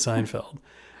episode of Seinfeld.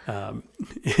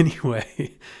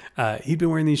 Anyway, he'd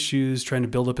been wearing these shoes, trying to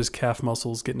build up his calf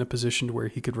muscles, get in a position to where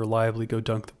he could reliably go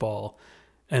dunk the ball.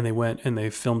 And they went and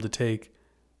they filmed a take,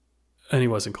 and he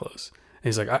wasn't close. And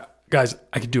he's like, guys,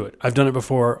 I could do it. I've done it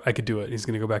before. I could do it. He's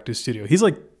going to go back to his studio. He's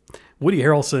like, Woody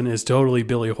Harrelson is totally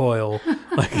Billy Hoyle,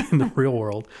 like in the real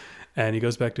world. And he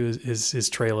goes back to his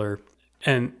trailer.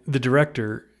 And the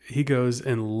director, he goes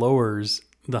and lowers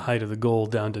the height of the goal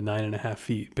down to 9.5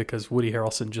 feet because Woody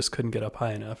Harrelson just couldn't get up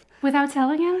high enough. Without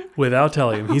telling him? Without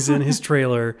telling him. He's in his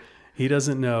trailer. He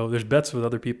doesn't know. There's bets with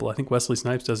other people. I think Wesley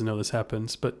Snipes doesn't know this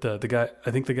happens, but the guy,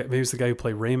 maybe it's the guy who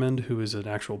played Raymond, who is an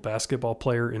actual basketball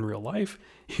player in real life.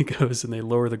 He goes and they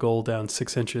lower the goal down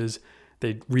 6 inches.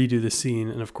 They redo the scene.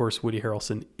 And of course, Woody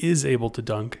Harrelson is able to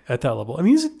dunk at that level. I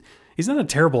mean, he's not a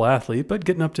terrible athlete, but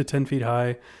getting up to 10 feet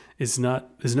high is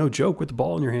no joke with the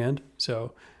ball in your hand.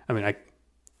 So, I mean,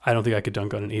 I don't think I could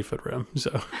dunk on an 8-foot rim.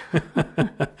 So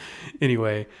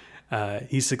anyway,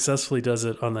 he successfully does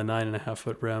it on the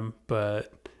 9.5-foot rim,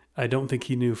 but I don't think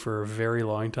he knew for a very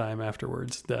long time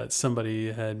afterwards that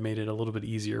somebody had made it a little bit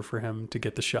easier for him to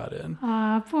get the shot in.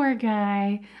 Aw, poor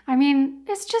guy. I mean,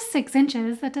 it's just 6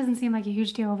 inches. That doesn't seem like a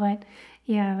huge deal, but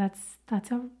yeah, that's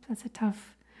a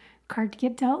tough card to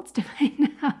get dealt to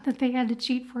find out that they had to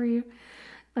cheat for you.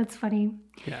 That's funny.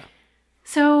 Yeah.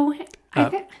 So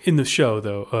in the show,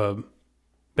 though,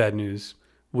 bad news.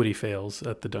 Woody fails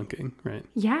at the dunking, right?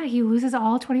 Yeah, he loses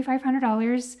all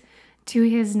 $2,500 to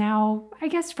his now, I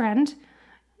guess, friend,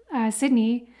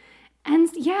 Sydney. And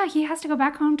yeah, he has to go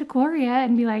back home to Gloria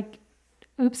and be like,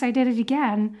 oops, I did it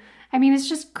again. I mean, it's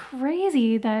just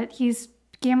crazy that he's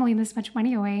gambling this much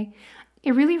money away.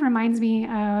 It really reminds me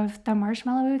of the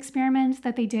marshmallow experiment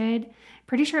that they did.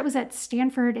 Pretty sure it was at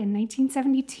Stanford in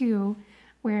 1972,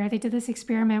 where they did this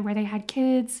experiment where they had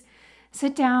kids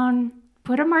sit down,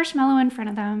 put a marshmallow in front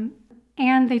of them,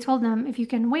 and they told them, if you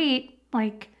can wait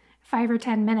like 5 or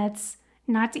 10 minutes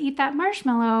not to eat that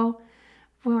marshmallow,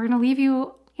 we're going to leave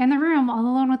you in the room all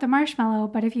alone with the marshmallow.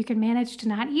 But if you can manage to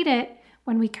not eat it,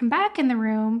 when we come back in the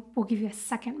room, we'll give you a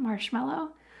second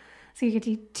marshmallow. So you get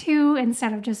to eat 2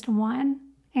 instead of just 1.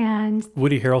 And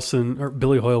Woody Harrelson or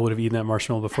Billy Hoyle would have eaten that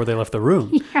marshmallow before they left the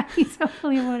room. Yeah, he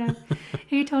totally would have.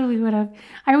 He totally would have.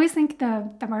 I always think the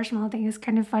marshmallow thing is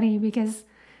kind of funny because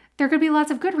there could be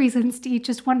lots of good reasons to eat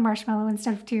just 1 marshmallow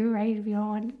instead of 2, right? If you don't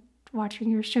want watching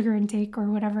your sugar intake or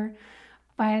whatever.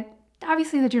 But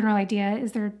obviously the general idea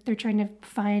is they're trying to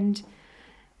find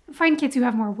kids who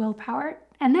have more willpower.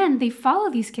 And then they follow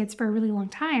these kids for a really long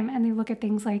time and they look at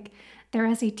things like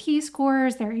their SAT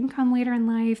scores, their income later in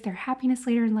life, their happiness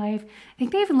later in life. I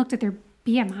think they even looked at their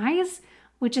BMIs,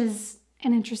 which is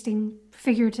an interesting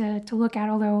figure to look at.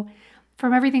 Although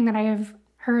from everything that I have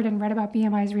heard and read about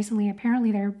BMIs recently,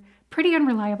 apparently they're pretty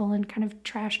unreliable and kind of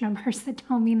trash numbers that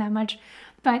don't mean that much.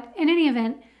 But in any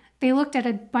event, they looked at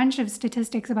a bunch of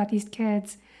statistics about these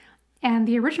kids. And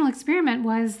the original experiment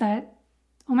was that,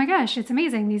 oh my gosh, it's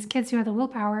amazing. These kids who have the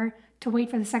willpower to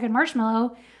wait for the second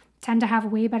marshmallow tend to have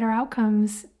way better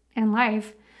outcomes in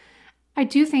life. I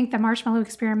do think the marshmallow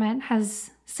experiment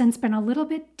has since been a little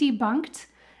bit debunked.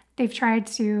 They've tried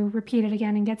to repeat it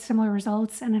again and get similar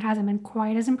results, and it hasn't been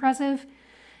quite as impressive.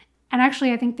 And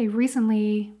actually, I think they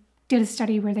recently did a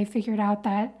study where they figured out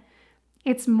that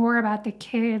it's more about the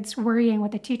kids worrying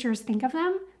what the teachers think of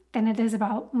them than it is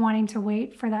about wanting to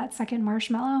wait for that second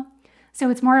marshmallow. So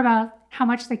it's more about how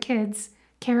much the kids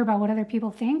care about what other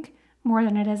people think more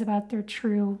than it is about their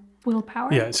true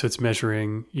willpower. Yeah, so it's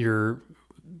measuring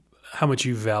how much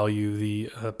you value the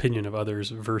opinion of others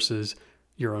versus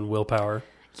your own willpower.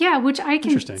 Yeah, which I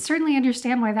can certainly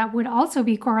understand why that would also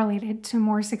be correlated to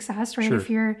more success, right? Sure. If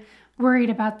you're worried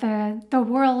about the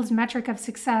world's metric of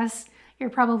success, you're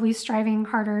probably striving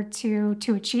harder to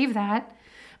achieve that.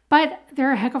 But there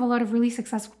are a heck of a lot of really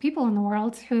successful people in the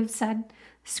world who have said,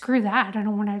 screw that. I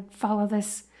don't want to follow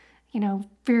this,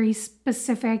 very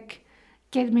specific,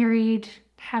 get married,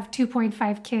 have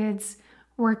 2.5 kids,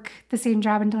 work the same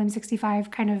job until I'm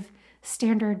 65 kind of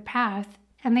standard path.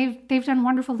 And they've done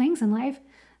wonderful things in life.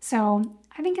 So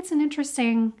I think it's an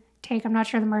interesting take. I'm not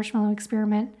sure the marshmallow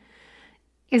experiment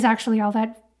is actually all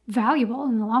that valuable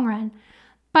in the long run.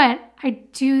 But I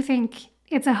do think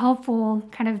it's a helpful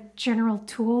kind of general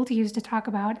tool to use to talk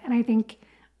about. And I think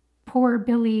poor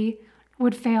Billy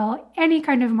would fail any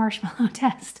kind of marshmallow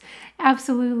test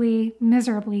absolutely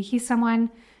miserably. He's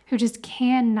someone who just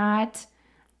cannot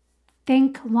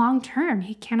think long term.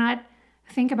 He cannot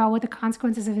think about what the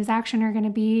consequences of his action are going to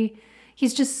be.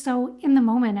 He's just so in the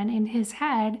moment and in his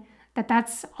head that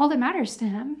that's all that matters to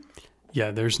him.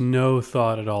 Yeah, there's no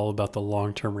thought at all about the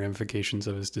long-term ramifications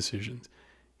of his decisions.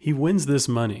 He wins this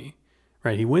money,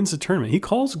 right? He wins the tournament. He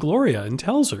calls Gloria and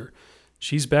tells her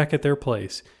she's back at their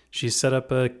place. She's set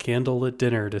up a candlelit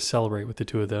dinner to celebrate with the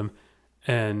two of them.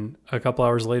 And a couple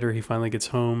hours later, he finally gets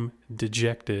home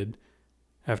dejected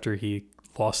after he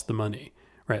lost the money,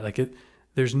 right?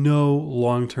 There's no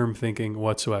long-term thinking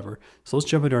whatsoever. So let's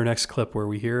jump into our next clip where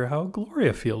we hear how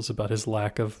Gloria feels about his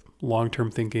lack of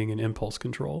long-term thinking and impulse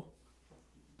control.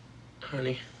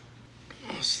 Honey,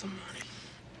 what's the money?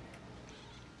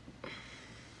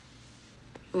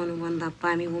 You wanna run that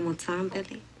by me one more time,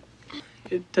 Billy?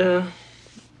 It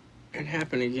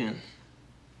happened again.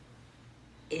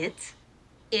 It?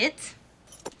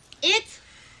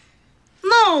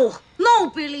 No,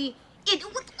 Billy.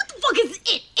 What the fuck is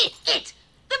it?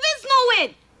 There is no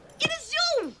it. It is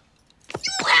you.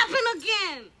 You happen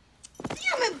again.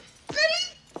 Damn it, Billy.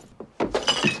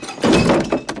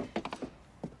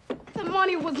 The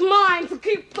money was mine to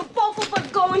keep the both of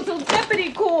us going till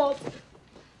Jeopardy calls.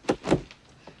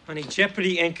 Honey,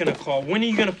 Jeopardy ain't gonna call. When are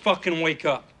you gonna fucking wake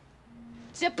up?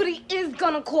 Jeopardy is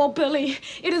gonna call, Billy.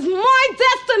 It is my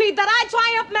destiny that I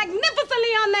triumph magnificently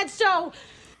on that show.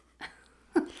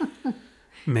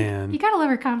 Man. You gotta love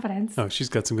her confidence. Oh, she's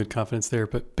got some good confidence there.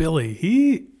 But Billy,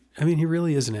 he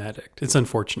really is an addict. It's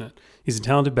unfortunate. He's a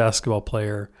talented basketball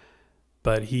player,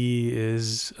 but he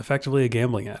is effectively a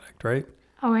gambling addict, right?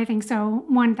 Oh, I think so.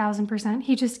 1,000%.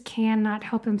 He just cannot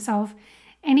help himself.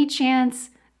 Any chance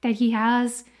that he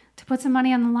has to put some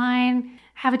money on the line,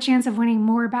 have a chance of winning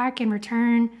more back in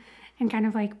return, and kind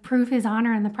of like prove his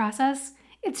honor in the process,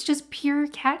 it's just pure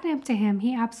catnip to him.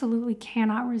 He absolutely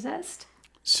cannot resist.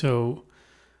 So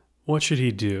what should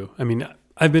he do? I mean,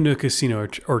 I've been to a casino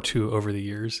or two over the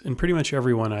years, and pretty much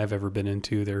every one I've ever been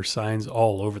into, there are signs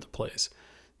all over the place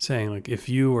saying, like, if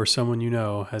you or someone you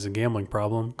know has a gambling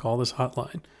problem, call this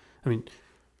hotline. I mean,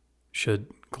 should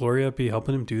Gloria be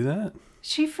helping him do that?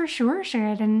 She for sure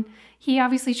should, and he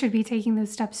obviously should be taking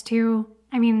those steps too.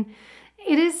 I mean,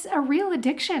 it is a real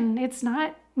addiction. It's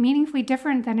not meaningfully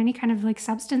different than any kind of like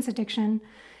substance addiction.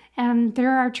 And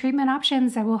there are treatment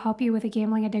options that will help you with a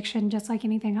gambling addiction just like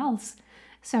anything else.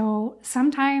 So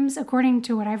sometimes, according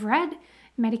to what I've read,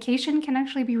 medication can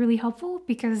actually be really helpful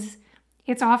because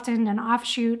it's often an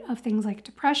offshoot of things like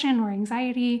depression or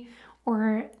anxiety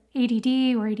or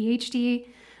ADD or ADHD.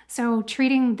 So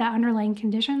treating the underlying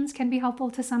conditions can be helpful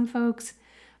to some folks.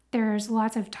 There's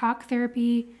lots of talk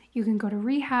therapy. You can go to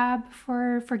rehab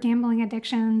for gambling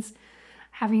addictions,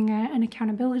 having an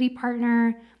accountability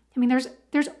partner. I mean,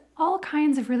 there's all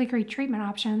kinds of really great treatment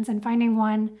options, and finding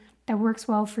one that works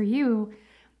well for you,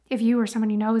 if you or someone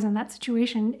you know is in that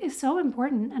situation, is so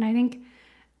important. And I think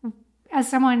as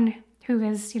someone who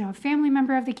is, a family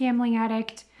member of the gambling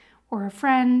addict or a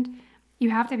friend, you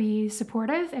have to be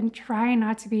supportive and try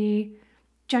not to be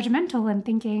judgmental and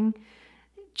thinking,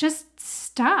 just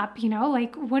stop,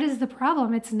 like, what is the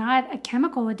problem? It's not a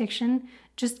chemical addiction.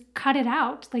 Just cut it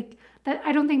out. Like that,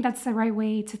 I don't think that's the right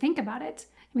way to think about it.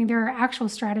 I mean, there are actual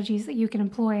strategies that you can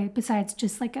employ besides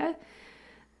just like a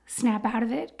snap out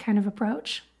of it kind of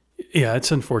approach. Yeah,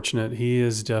 it's unfortunate. He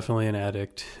is definitely an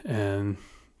addict, and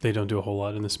they don't do a whole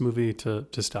lot in this movie to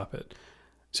stop it.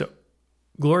 So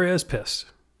Gloria is pissed.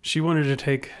 She wanted to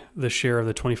take the share of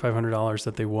the $2,500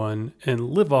 that they won and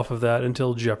live off of that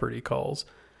until Jeopardy calls.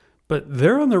 But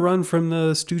they're on the run from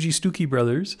the Stoogie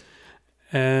brothers,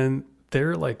 and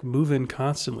they're like moving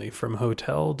constantly from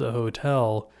hotel to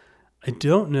hotel. I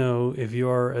don't know if you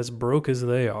are as broke as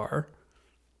they are,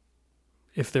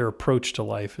 if their approach to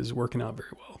life is working out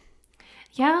very well.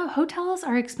 Yeah, hotels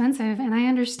are expensive, and I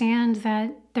understand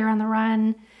that they're on the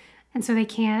run, and so they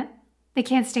can't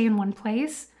stay in one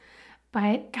place.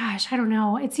 But gosh, I don't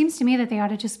know. It seems to me that they ought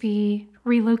to just be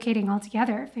relocating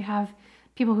altogether. If they have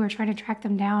people who are trying to track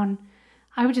them down,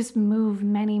 I would just move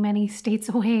many, many states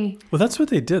away. Well, that's what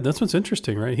they did. That's what's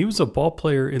interesting, right? He was a ball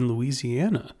player in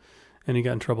Louisiana, and he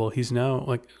got in trouble. He's now,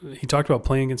 like, he talked about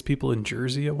playing against people in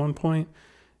Jersey at one point.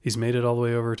 He's made it all the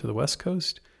way over to the West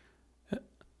Coast.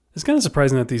 It's kind of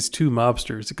surprising that these two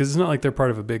mobsters, because it's not like they're part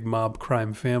of a big mob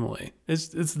crime family. It's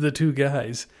the two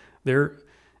guys. They're,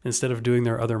 instead of doing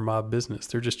their other mob business,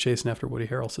 they're just chasing after Woody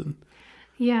Harrelson.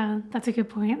 Yeah, that's a good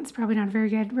point. It's probably not a very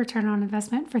good return on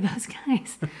investment for those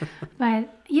guys.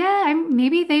 But yeah,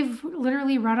 maybe they've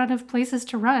literally run out of places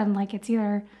to run. Like it's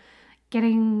either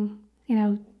getting,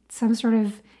 some sort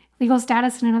of legal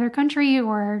status in another country,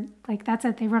 or like that's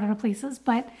it, they run out of places.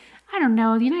 But I don't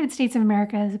know. The United States of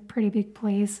America is a pretty big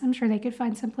place. I'm sure they could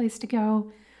find some place to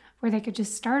go where they could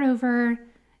just start over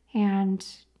and,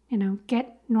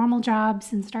 get normal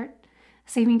jobs and start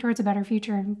saving towards a better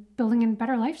future and building a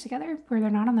better life together where they're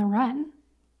not on the run.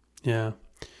 Yeah.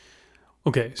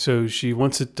 Okay, so she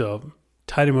wants it to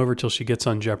tide him over till she gets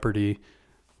on Jeopardy.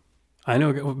 I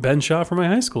know Ben Shaw from my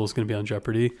high school is going to be on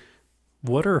Jeopardy.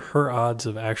 What are her odds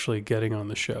of actually getting on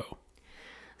the show?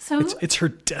 So it's her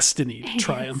destiny to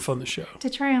triumph on the show. To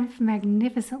triumph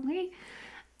magnificently.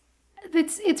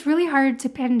 It's really hard to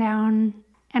pin down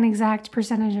an exact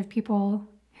percentage of people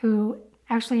who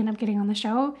actually end up getting on the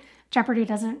show. Jeopardy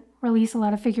doesn't release a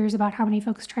lot of figures about how many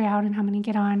folks try out and how many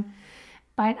get on.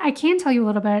 But I can tell you a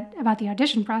little bit about the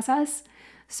audition process.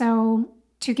 So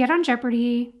To get on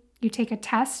Jeopardy, you take a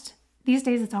test. These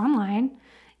days it's online.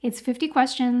 It's 50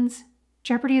 questions.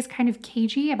 Jeopardy is kind of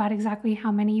cagey about exactly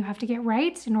how many you have to get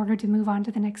right in order to move on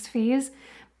to the next phase.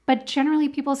 But generally,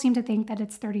 people seem to think that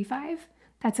it's 35.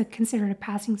 That's considered a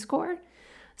passing score.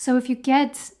 So if you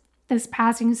get this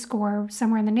passing score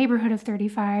somewhere in the neighborhood of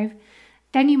 35,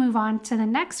 then you move on to the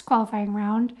next qualifying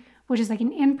round, which is like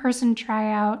an in-person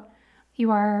tryout.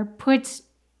 You are put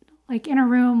like in a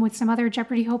room with some other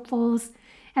Jeopardy hopefuls,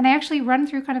 and they actually run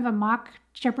through kind of a mock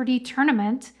Jeopardy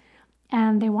tournament,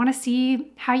 and they want to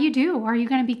see how you do. Are you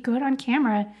going to be good on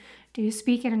camera? Do you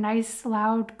speak in a nice,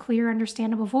 loud, clear,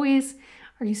 understandable voice?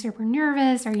 Are you super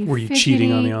nervous? Were you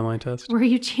cheating on the online test? Were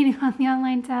you cheating on the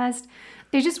online test?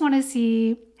 They just want to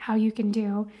see how you can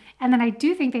do. And then I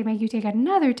do think they make you take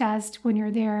another test when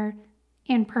you're there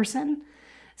in person.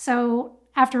 So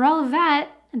after all of that,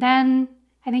 then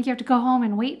I think you have to go home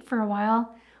and wait for a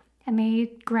while. And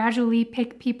they gradually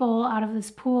pick people out of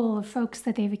this pool of folks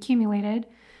that they've accumulated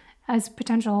as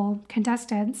potential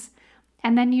contestants.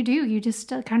 And then you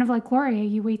just kind of like Gloria,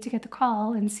 you wait to get the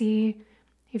call and see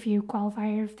if you qualify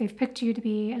or if they've picked you to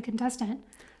be a contestant.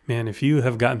 Man, if you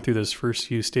have gotten through those first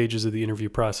few stages of the interview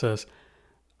process,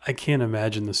 I can't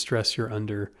imagine the stress you're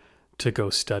under to go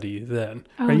study then.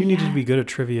 Oh, right? You needed yeah. to be good at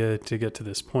trivia to get to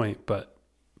this point, but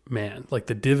man, like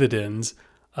the dividends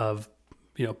of,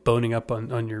 boning up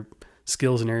on your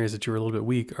skills in areas that you were a little bit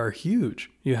weak are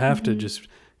huge. You have to just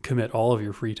commit all of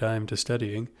your free time to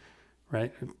studying,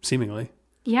 right? Seemingly.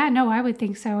 Yeah, no, I would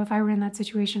think so. If I were in that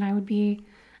situation, I would be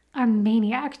a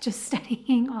maniac just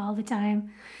studying all the time.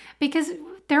 Because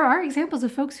there are examples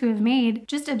of folks who have made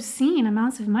just obscene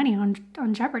amounts of money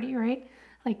on Jeopardy, right?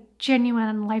 Like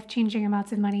genuine life-changing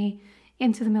amounts of money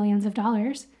into the millions of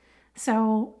dollars.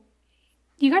 So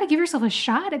you got to give yourself a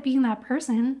shot at being that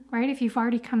person, right? If you've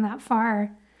already come that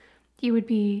far, you would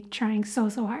be trying so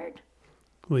hard.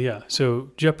 Well, yeah.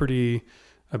 So Jeopardy,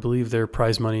 I believe their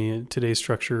prize money in today's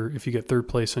structure, if you get third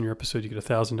place on your episode, you get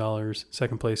 $1,000.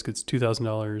 Second place gets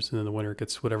 $2,000, and then the winner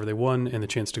gets whatever they won and the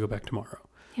chance to go back tomorrow.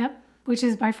 Yep, which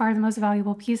is by far the most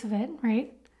valuable piece of it,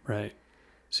 right? Right.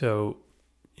 So,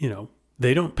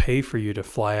 they don't pay for you to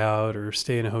fly out or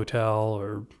stay in a hotel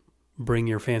or bring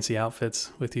your fancy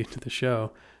outfits with you to the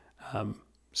show.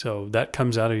 So that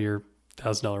comes out of your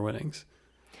 $1,000 winnings.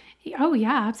 Oh,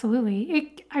 yeah,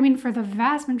 absolutely. For the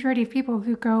vast majority of people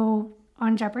who go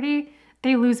on Jeopardy,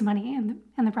 they lose money in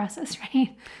the process,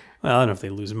 right? Well, I don't know if they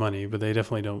lose money, but they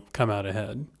definitely don't come out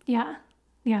ahead. Yeah,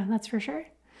 that's for sure.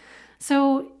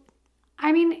 So,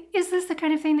 is this the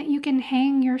kind of thing that you can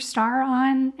hang your star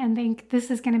on and think this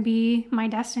is going to be my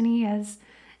destiny as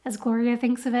Gloria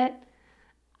thinks of it?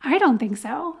 I don't think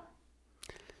so.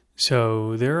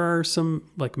 So there are some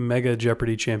like mega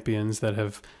Jeopardy champions that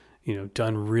have,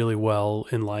 done really well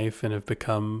in life and have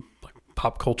become like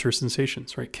pop culture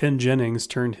sensations, right? Ken Jennings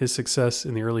turned his success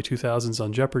in the early 2000s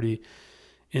on Jeopardy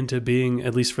into being,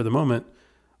 at least for the moment,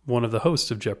 one of the hosts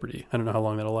of Jeopardy. I don't know how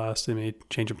long that'll last. They may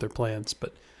change up their plans,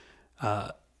 but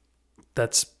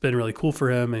that's been really cool for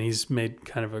him. And he's made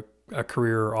kind of a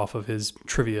career off of his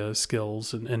trivia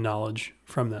skills and knowledge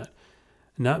from that.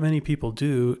 Not many people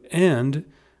do. And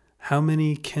how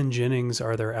many Ken Jennings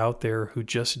are there out there who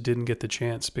just didn't get the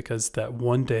chance because that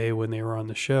one day when they were on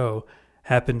the show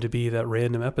happened to be that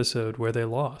random episode where they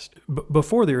lost?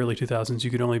 Before the early 2000s, you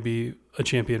could only be a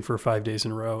champion for 5 days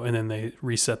in a row, and then they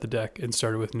reset the deck and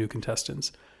started with new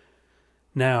contestants.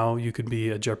 Now you could be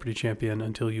a Jeopardy champion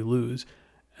until you lose.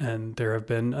 And there have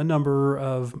been a number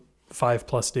of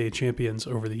 5+ day champions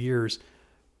over the years.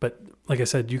 But like I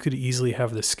said, you could easily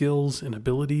have the skills and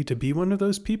ability to be one of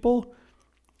those people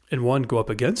and one, go up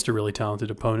against a really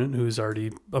talented opponent who's already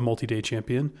a multi-day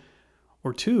champion,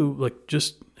 or two, like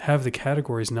just have the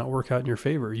categories not work out in your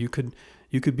favor. You could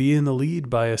be in the lead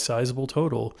by a sizable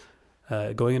total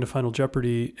going into Final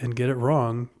Jeopardy and get it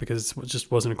wrong because it just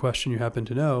wasn't a question you happened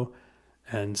to know.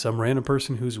 And some random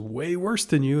person who's way worse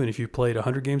than you, and if you played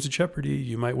 100 games of Jeopardy,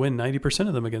 you might win 90%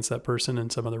 of them against that person and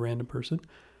some other random person.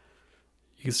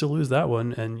 You can still lose that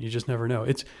one, and you just never know.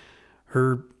 It's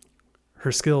her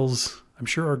skills, I'm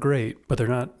sure, are great, but they're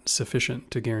not sufficient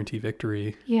to guarantee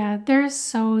victory. Yeah, there's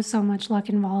so much luck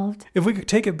involved. If we could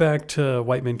take it back to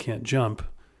White Men Can't Jump,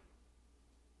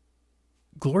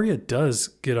 Gloria does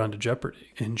get onto Jeopardy,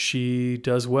 and she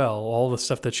does well. All the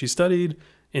stuff that she studied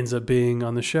ends up being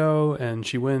on the show, and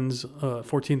she wins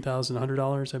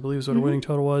 $14,100, I believe is what her winning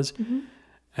total was. Mm-hmm.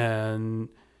 And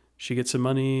she gets some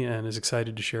money and is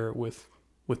excited to share it with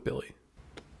Billy.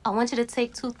 I want you to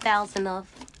take 2,000 of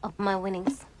my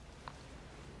winnings.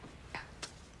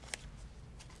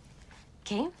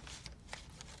 Okay?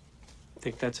 I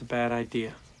think that's a bad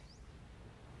idea.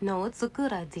 No, it's a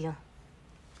good idea.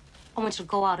 I want you to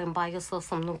go out and buy yourself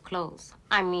some new clothes.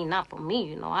 I mean, not for me,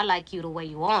 you know. I like you the way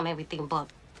you are and everything, but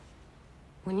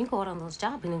when you go out on those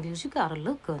job interviews, you gotta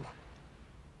look good.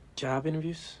 Job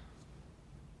interviews?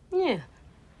 Yeah.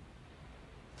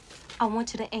 I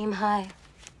want you to aim high.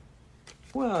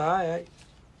 Well,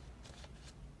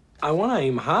 I want to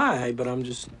aim high, but I'm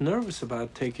just nervous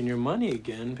about taking your money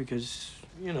again because,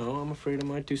 you know, I'm afraid I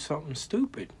might do something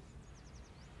stupid.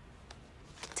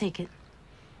 Take it.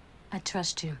 I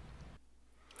trust you.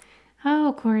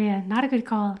 Oh, Gloria, not a good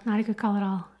call. Not a good call at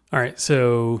all. All right,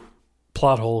 so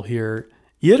plot hole here.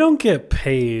 You don't get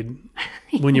paid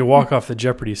when you walk off the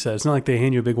Jeopardy set. It's not like they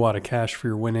hand you a big wad of cash for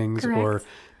your winnings. Correct. Or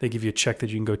they give you a check that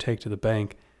you can go take to the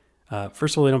bank.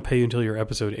 First of all, they don't pay you until your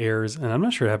episode airs, and I'm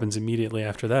not sure it happens immediately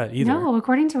after that either. No,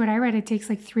 according to what I read, it takes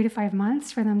like 3 to 5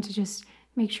 months for them to just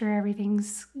make sure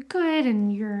everything's good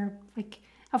and you're like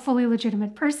a fully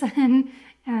legitimate person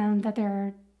and that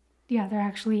they're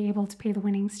actually able to pay the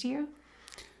winnings to you.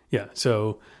 Yeah,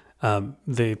 so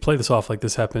they play this off like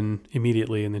this happened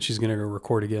immediately, and then she's going to go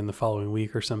record again the following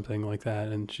week or something like that,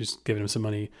 and she's giving him some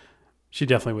money. She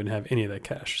definitely wouldn't have any of that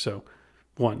cash. So,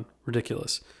 1,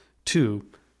 ridiculous. 2,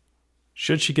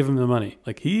 should she give him the money?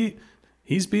 Like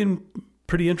he's being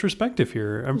pretty introspective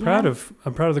here. I'm proud of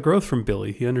the growth from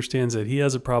Billy. He understands that he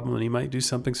has a problem and he might do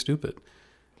something stupid.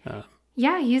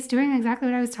 Yeah, he's doing exactly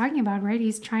what I was talking about, right?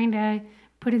 He's trying to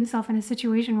put himself in a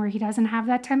situation where he doesn't have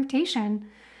that temptation.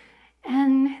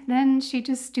 And then she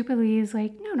just stupidly is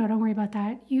like, no, don't worry about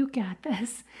that. You got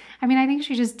this. I mean, I think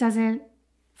she just doesn't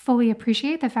fully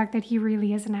appreciate the fact that he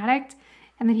really is an addict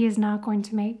and that he is not going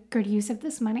to make good use of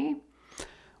this money.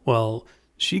 Well,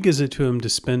 she gives it to him to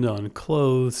spend on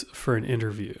clothes for an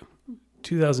interview.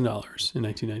 $2,000 in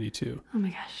 1992. Oh my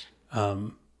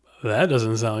gosh. That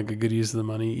doesn't sound like a good use of the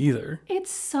money either.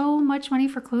 It's so much money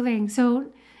for clothing.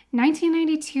 So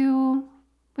 1992,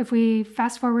 if we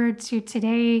fast forward to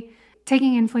today,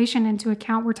 taking inflation into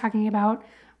account, we're talking about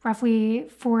roughly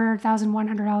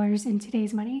 $4,100 in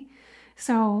today's money.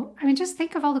 So, I mean, just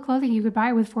think of all the clothing you could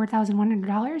buy with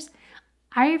 $4,100.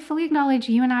 I fully acknowledge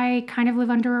you and I kind of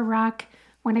live under a rock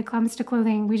when it comes to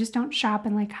clothing. We just don't shop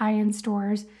in like high-end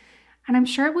stores. And I'm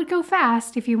sure it would go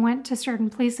fast if you went to certain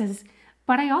places.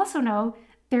 But I also know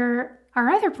there are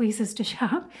other places to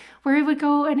shop where it would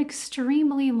go an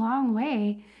extremely long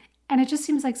way. And it just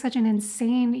seems like such an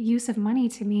insane use of money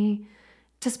to me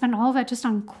to spend all of that just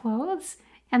on clothes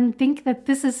and think that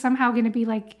this is somehow going to be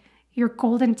like your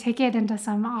golden ticket into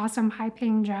some awesome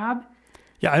high-paying job.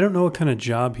 Yeah, I don't know what kind of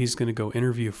job he's going to go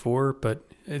interview for, but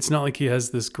it's not like he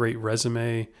has this great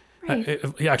resume. Right.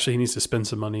 He needs to spend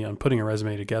some money on putting a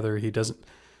resume together. He doesn't.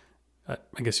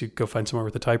 I guess you go find somewhere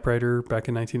with a typewriter back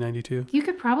in 1992. You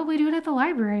could probably do it at the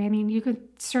library. I mean, you could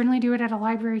certainly do it at a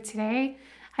library today.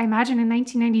 I imagine in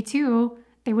 1992,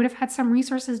 they would have had some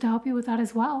resources to help you with that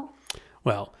as well.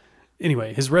 Well,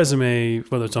 anyway, his resume,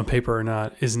 whether it's on paper or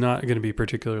not, is not going to be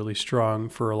particularly strong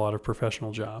for a lot of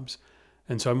professional jobs.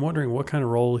 And so I'm wondering what kind of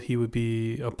role he would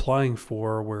be applying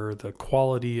for where the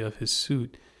quality of his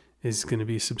suit is going to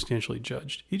be substantially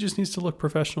judged. He just needs to look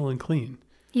professional and clean.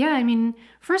 Yeah, I mean,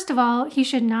 first of all, he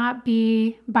should not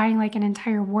be buying like an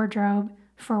entire wardrobe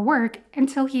for work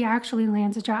until he actually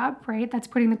lands a job, right? That's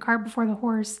putting the cart before the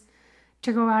horse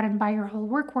to go out and buy your whole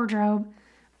work wardrobe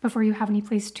before you have any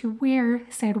place to wear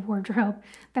said wardrobe.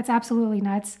 That's absolutely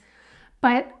nuts.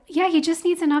 But yeah, he just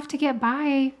needs enough to get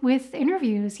by with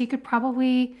interviews. He could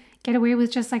probably get away with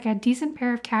just like a decent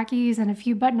pair of khakis and a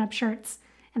few button-up shirts,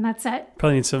 and that's it.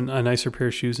 Probably needs a nicer pair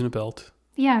of shoes and a belt.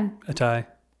 Yeah. A tie.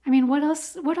 I mean, what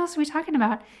else are we talking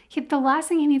about? The last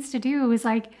thing he needs to do is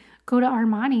like go to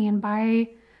Armani and buy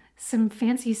some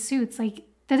fancy suits. Like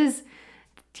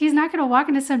he's not going to walk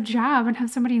into some job and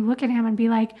have somebody look at him and be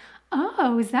like,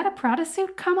 oh, is that a Prada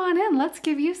suit? Come on in. Let's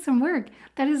give you some work.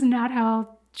 That is not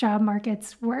how job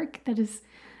markets work.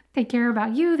 They care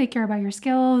about you. They care about your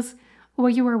skills.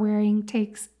 What you are wearing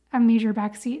takes a major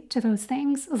backseat to those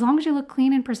things. As long as you look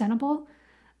clean and presentable,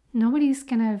 nobody's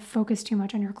going to focus too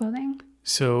much on your clothing.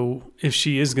 So if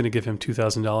she is going to give him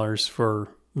 $2,000 for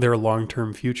their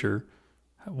long-term future,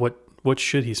 what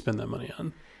should he spend that money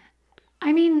on?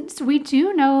 I mean, so we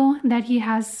do know that he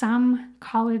has some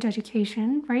college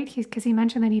education, right? Because he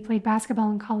mentioned that he played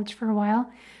basketball in college for a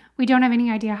while. We don't have any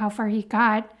idea how far he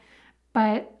got,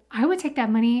 but I would take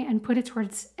that money and put it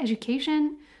towards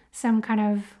education, some kind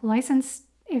of license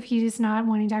if he's not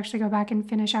wanting to actually go back and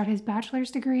finish out his bachelor's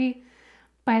degree.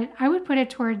 But I would put it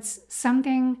towards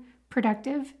something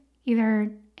productive,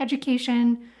 either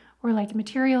education or like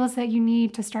materials that you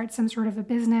need to start some sort of a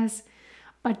business.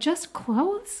 But just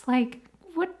clothes? Like,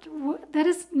 what that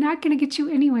is not going to get you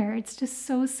anywhere. It's just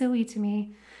so silly to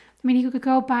me. I mean, you could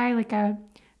go buy like a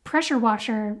pressure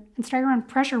washer and start your own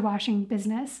pressure washing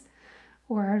business,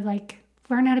 or like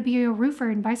learn how to be a roofer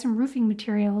and buy some roofing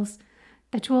materials,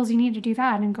 the tools you need to do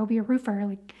that, and go be a roofer.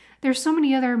 Like, there's so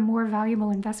many other more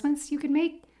valuable investments you could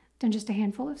make than just a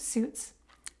handful of suits.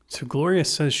 So Gloria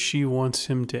says she wants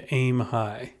him to aim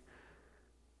high.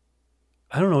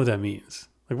 I don't know what that means.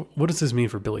 Like, what does this mean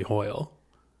for Billy Hoyle?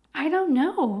 I don't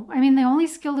know. I mean, the only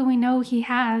skill that we know he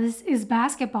has is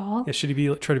basketball. Yeah, should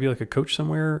he try to be like a coach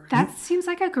somewhere? That seems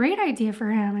like a great idea for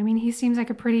him. I mean, he seems like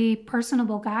a pretty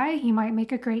personable guy. He might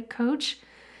make a great coach.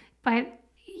 But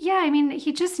yeah, I mean,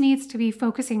 he just needs to be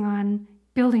focusing on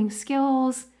building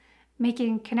skills,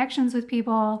 making connections with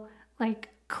people. Like,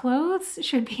 clothes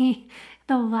should be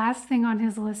the last thing on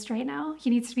his list right now. He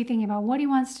needs to be thinking about what he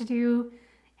wants to do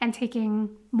and taking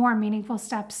more meaningful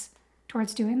steps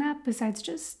towards doing that besides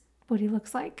just what he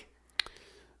looks like.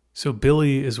 So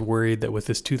Billy is worried that with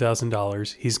this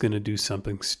 $2,000, he's going to do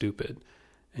something stupid.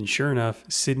 And sure enough,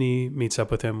 Sydney meets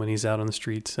up with him when he's out on the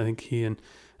streets. I think he and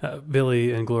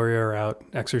Billy and Gloria are out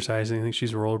exercising. I think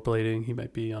she's rollerblading. He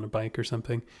might be on a bike or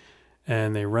something.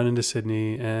 And they run into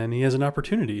Sydney, and he has an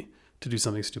opportunity to do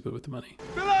something stupid with the money.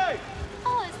 Billy!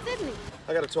 Oh, it's Sydney.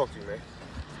 I gotta talk to you, man.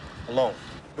 Alone.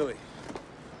 Billy,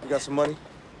 you got some money?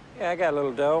 Yeah, I got a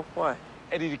little dough. Why?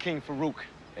 Eddie the King Farouk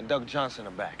and Doug Johnson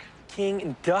are back. King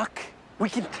and Duck? We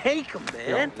can take them,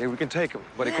 man. Yeah, we can take them,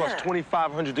 but it costs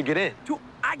 $2,500 to get in.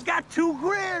 I got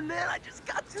 $2,000, man. I just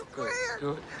got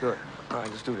 $2,000. Good. All right,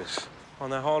 let's do this. Oh,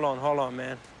 now, hold on,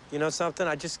 man. You know something?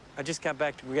 I just got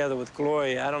back together with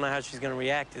Gloria. I don't know how she's gonna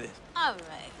react to this. All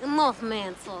right, enough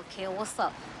man talk here. What's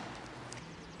up?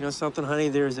 You know something, honey?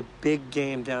 There's a big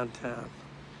game downtown.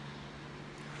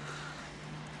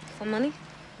 For money?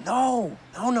 No.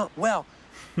 Well,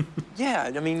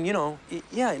 yeah, I mean, you know,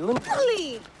 yeah, a little...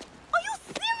 Billy, are you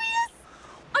serious?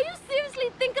 Are you seriously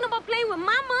thinking about playing with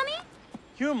my money?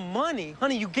 Your money?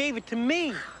 Honey, you gave it to me.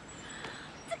 To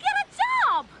get a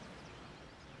job.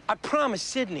 I promised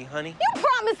Sydney, honey. You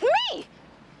promised me.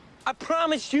 I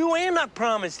promised you and I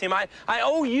promised him. I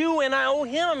owe you and I owe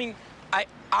him. I mean,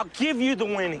 I'll give you the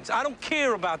winnings. I don't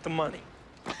care about the money.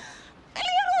 Billy, I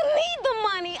don't need the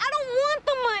money. I don't want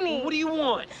the money. Well, what do you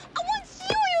want? I want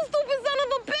you stupid son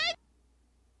of a bitch.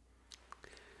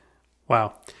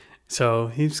 Wow. So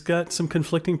he's got some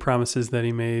conflicting promises that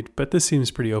he made, but this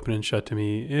seems pretty open and shut to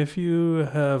me. If you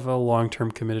have a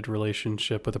long-term committed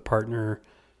relationship with a partner,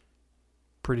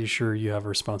 pretty sure you have a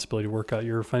responsibility to work out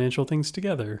your financial things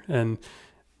together. And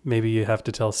maybe you have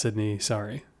to tell Sydney,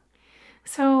 sorry.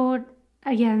 So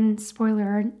again,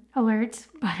 spoiler alert,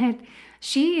 but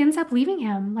she ends up leaving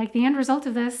him. Like, the end result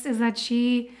of this is that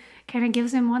she kind of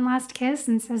gives him one last kiss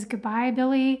and says, goodbye,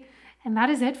 Billy. And that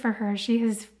is it for her. She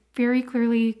has very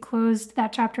clearly closed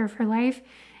that chapter of her life,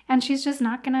 and she's just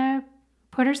not going to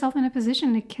put herself in a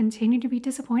position to continue to be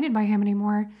disappointed by him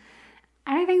anymore.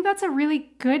 And I think that's a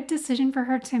really good decision for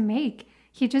her to make.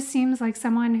 He just seems like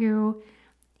someone who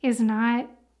is not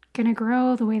going to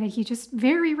grow the way that he just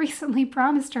very recently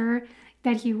promised her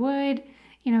that he would.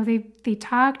 You know, they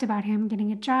talked about him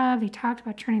getting a job. They talked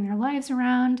about turning their lives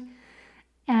around.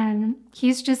 And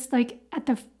he's just like, at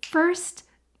the first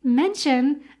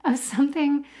mention of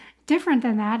something different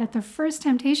than that, at the first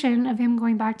temptation of him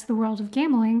going back to the world of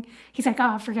gambling, he's like,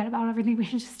 oh, forget about everything we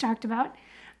just talked about.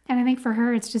 And I think for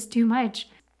her, it's just too much.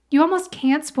 You almost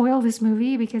can't spoil this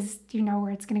movie because you know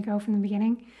where it's going to go from the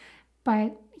beginning.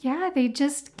 But yeah, they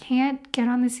just can't get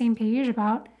on the same page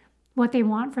about what they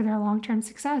want for their long-term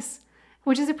success,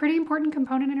 which is a pretty important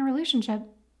component in a relationship.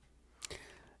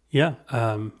 Yeah,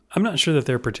 I'm not sure that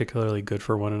they're particularly good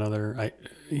for one another.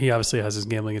 He obviously has his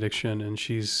gambling addiction, and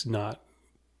she's not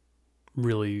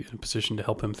really in a position to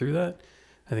help him through that.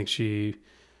 I think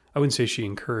I wouldn't say she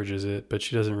encourages it, but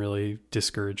she doesn't really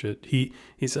discourage it. He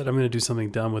said, I'm going to do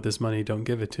something dumb with this money. Don't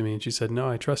give it to me. And she said, no,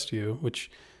 I trust you, which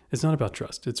is not about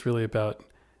trust. It's really about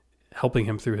helping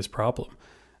him through his problem,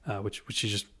 which she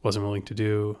just wasn't willing to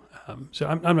do. So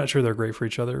I'm not sure they're great for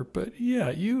each other, but yeah,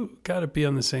 you got to be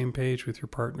on the same page with your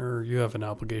partner. You have an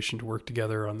obligation to work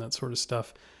together on that sort of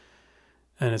stuff.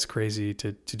 And it's crazy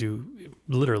to do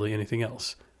literally anything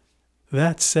else.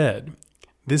 That said,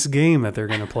 this game that they're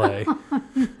going to play,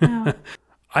 No.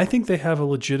 I think they have a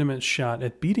legitimate shot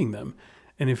at beating them.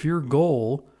 And if your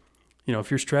goal,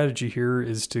 if your strategy here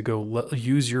is to go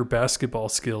use your basketball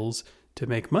skills to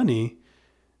make money,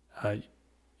 you're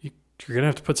going to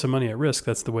have to put some money at risk.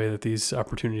 That's the way that these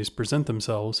opportunities present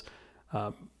themselves.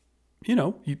 At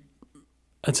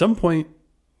some point,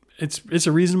 it's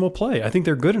a reasonable play. I think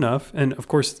they're good enough. And of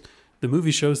course, the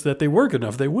movie shows that they were good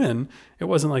enough. They win. It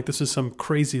wasn't like this was some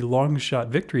crazy long shot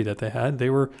victory that they had. They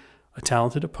were a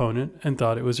talented opponent and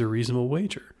thought it was a reasonable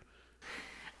wager.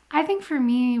 I think for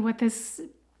me, what this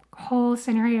whole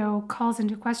scenario calls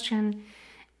into question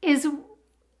is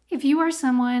if you are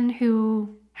someone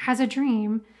who has a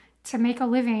dream to make a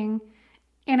living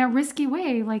in a risky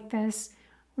way like this,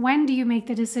 when do you make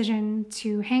the decision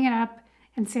to hang it up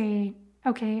and say,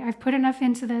 okay, I've put enough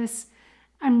into this.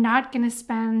 I'm not going to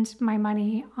spend my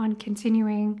money on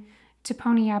continuing to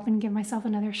pony up and give myself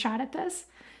another shot at this.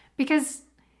 Because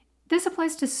this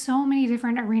applies to so many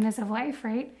different arenas of life,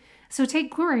 right? So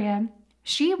take Gloria.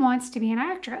 She wants to be an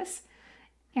actress.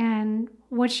 And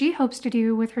what she hopes to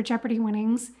do with her Jeopardy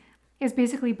winnings is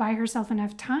basically buy herself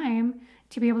enough time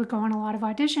to be able to go on a lot of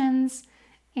auditions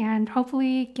and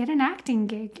hopefully get an acting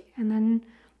gig and then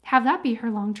have that be her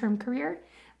long-term career.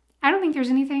 I don't think there's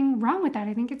anything wrong with that.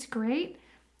 I think it's great.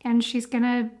 And she's going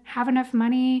to have enough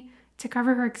money to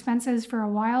cover her expenses for a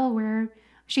while where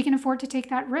she can afford to take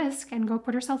that risk and go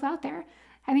put herself out there.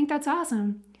 I think that's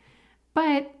awesome.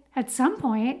 But at some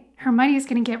point, her money is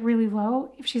going to get really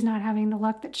low if she's not having the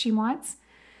luck that she wants.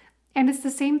 And it's the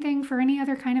same thing for any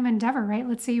other kind of endeavor, right?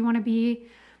 Let's say you want to be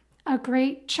a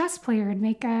great chess player and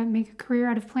make a career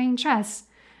out of playing chess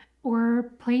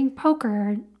or playing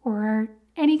poker or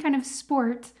any kind of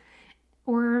sport,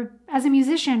 or as a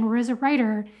musician or as a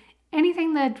writer,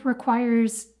 anything that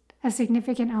requires a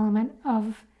significant element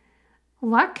of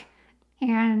luck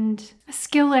and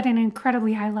skill at an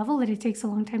incredibly high level that it takes a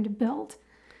long time to build.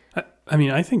 I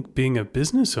mean, I think being a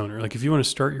business owner, like if you want to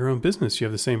start your own business, you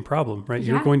have the same problem, right?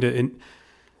 Yeah. You're going to,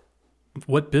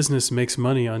 what business makes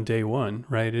money on day one,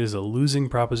 right? It is a losing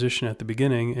proposition at the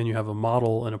beginning, and you have a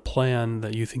model and a plan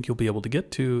that you think you'll be able to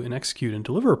get to and execute and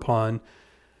deliver upon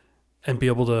and be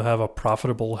able to have a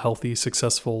profitable, healthy,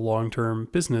 successful, long-term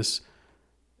business.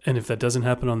 And if that doesn't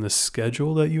happen on the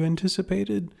schedule that you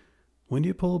anticipated, when do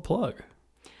you pull a plug?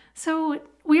 So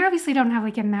we obviously don't have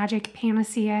like a magic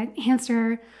panacea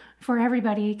answer for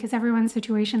everybody because everyone's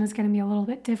situation is going to be a little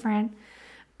bit different.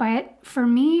 But for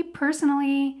me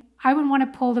personally, I would want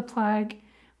to pull the plug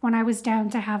when I was down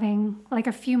to having like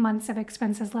a few months of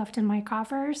expenses left in my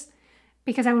coffers,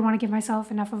 because I would want to give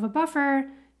myself enough of a buffer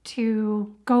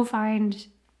to go find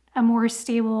a more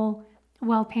stable,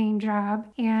 well-paying job.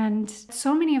 And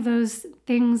so many of those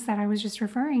things that I was just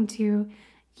referring to,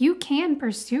 you can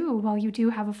pursue while you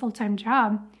do have a full-time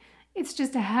job. It's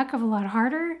just a heck of a lot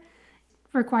harder.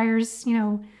 Requires,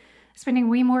 spending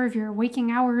way more of your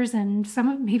waking hours and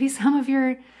maybe some of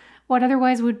your what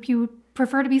otherwise would you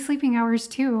prefer to be sleeping hours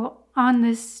too on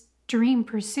this dream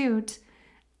pursuit,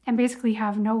 and basically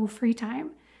have no free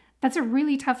time. That's a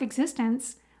really tough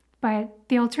existence, but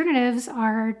the alternatives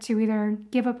are to either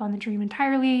give up on the dream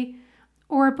entirely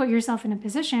or put yourself in a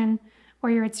position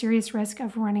where you're at serious risk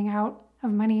of running out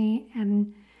of money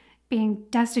and being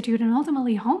destitute and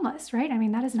ultimately homeless, right? I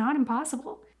mean, that is not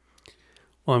impossible.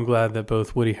 Well, I'm glad that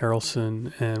both Woody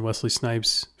Harrelson and Wesley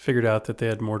Snipes figured out that they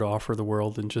had more to offer the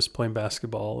world than just playing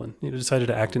basketball, and decided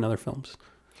to act in other films.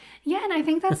 Yeah, and I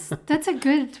think that's a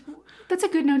good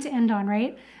note to end on,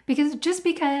 right? Because just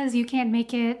because you can't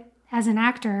make it as an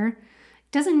actor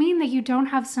doesn't mean that you don't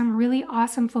have some really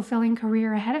awesome, fulfilling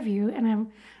career ahead of you and a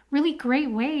really great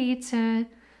way to,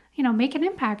 make an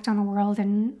impact on the world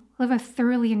and live a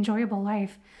thoroughly enjoyable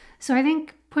life. So I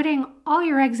think putting all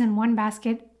your eggs in one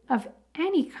basket of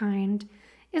any kind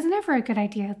is never a good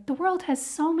idea. The world has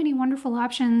so many wonderful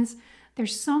options.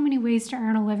 There's so many ways to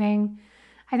earn a living.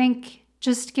 I think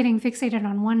just getting fixated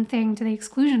on one thing to the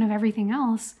exclusion of everything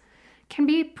else can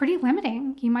be pretty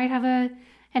limiting. You might have an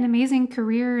amazing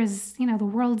career as, the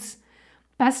world's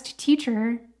best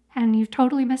teacher, and you've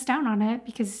totally missed out on it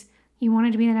because you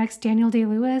wanted to be the next Daniel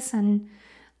Day-Lewis, and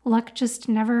luck just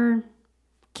never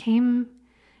came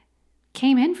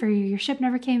in for you. Your ship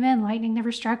never came in. Lightning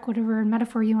never struck, whatever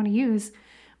metaphor you want to use.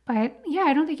 But yeah,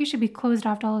 I don't think you should be closed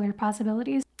off to all other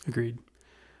possibilities. Agreed.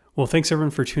 Well, thanks everyone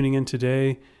for tuning in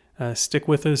today. Stick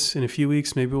with us in a few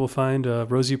weeks. Maybe we'll find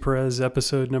Rosie Perez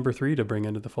episode number 3 to bring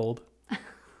into the fold.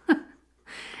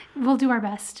 We'll do our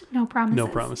best. No promises. No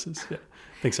promises. Yeah.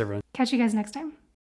 Thanks everyone. Catch you guys next time.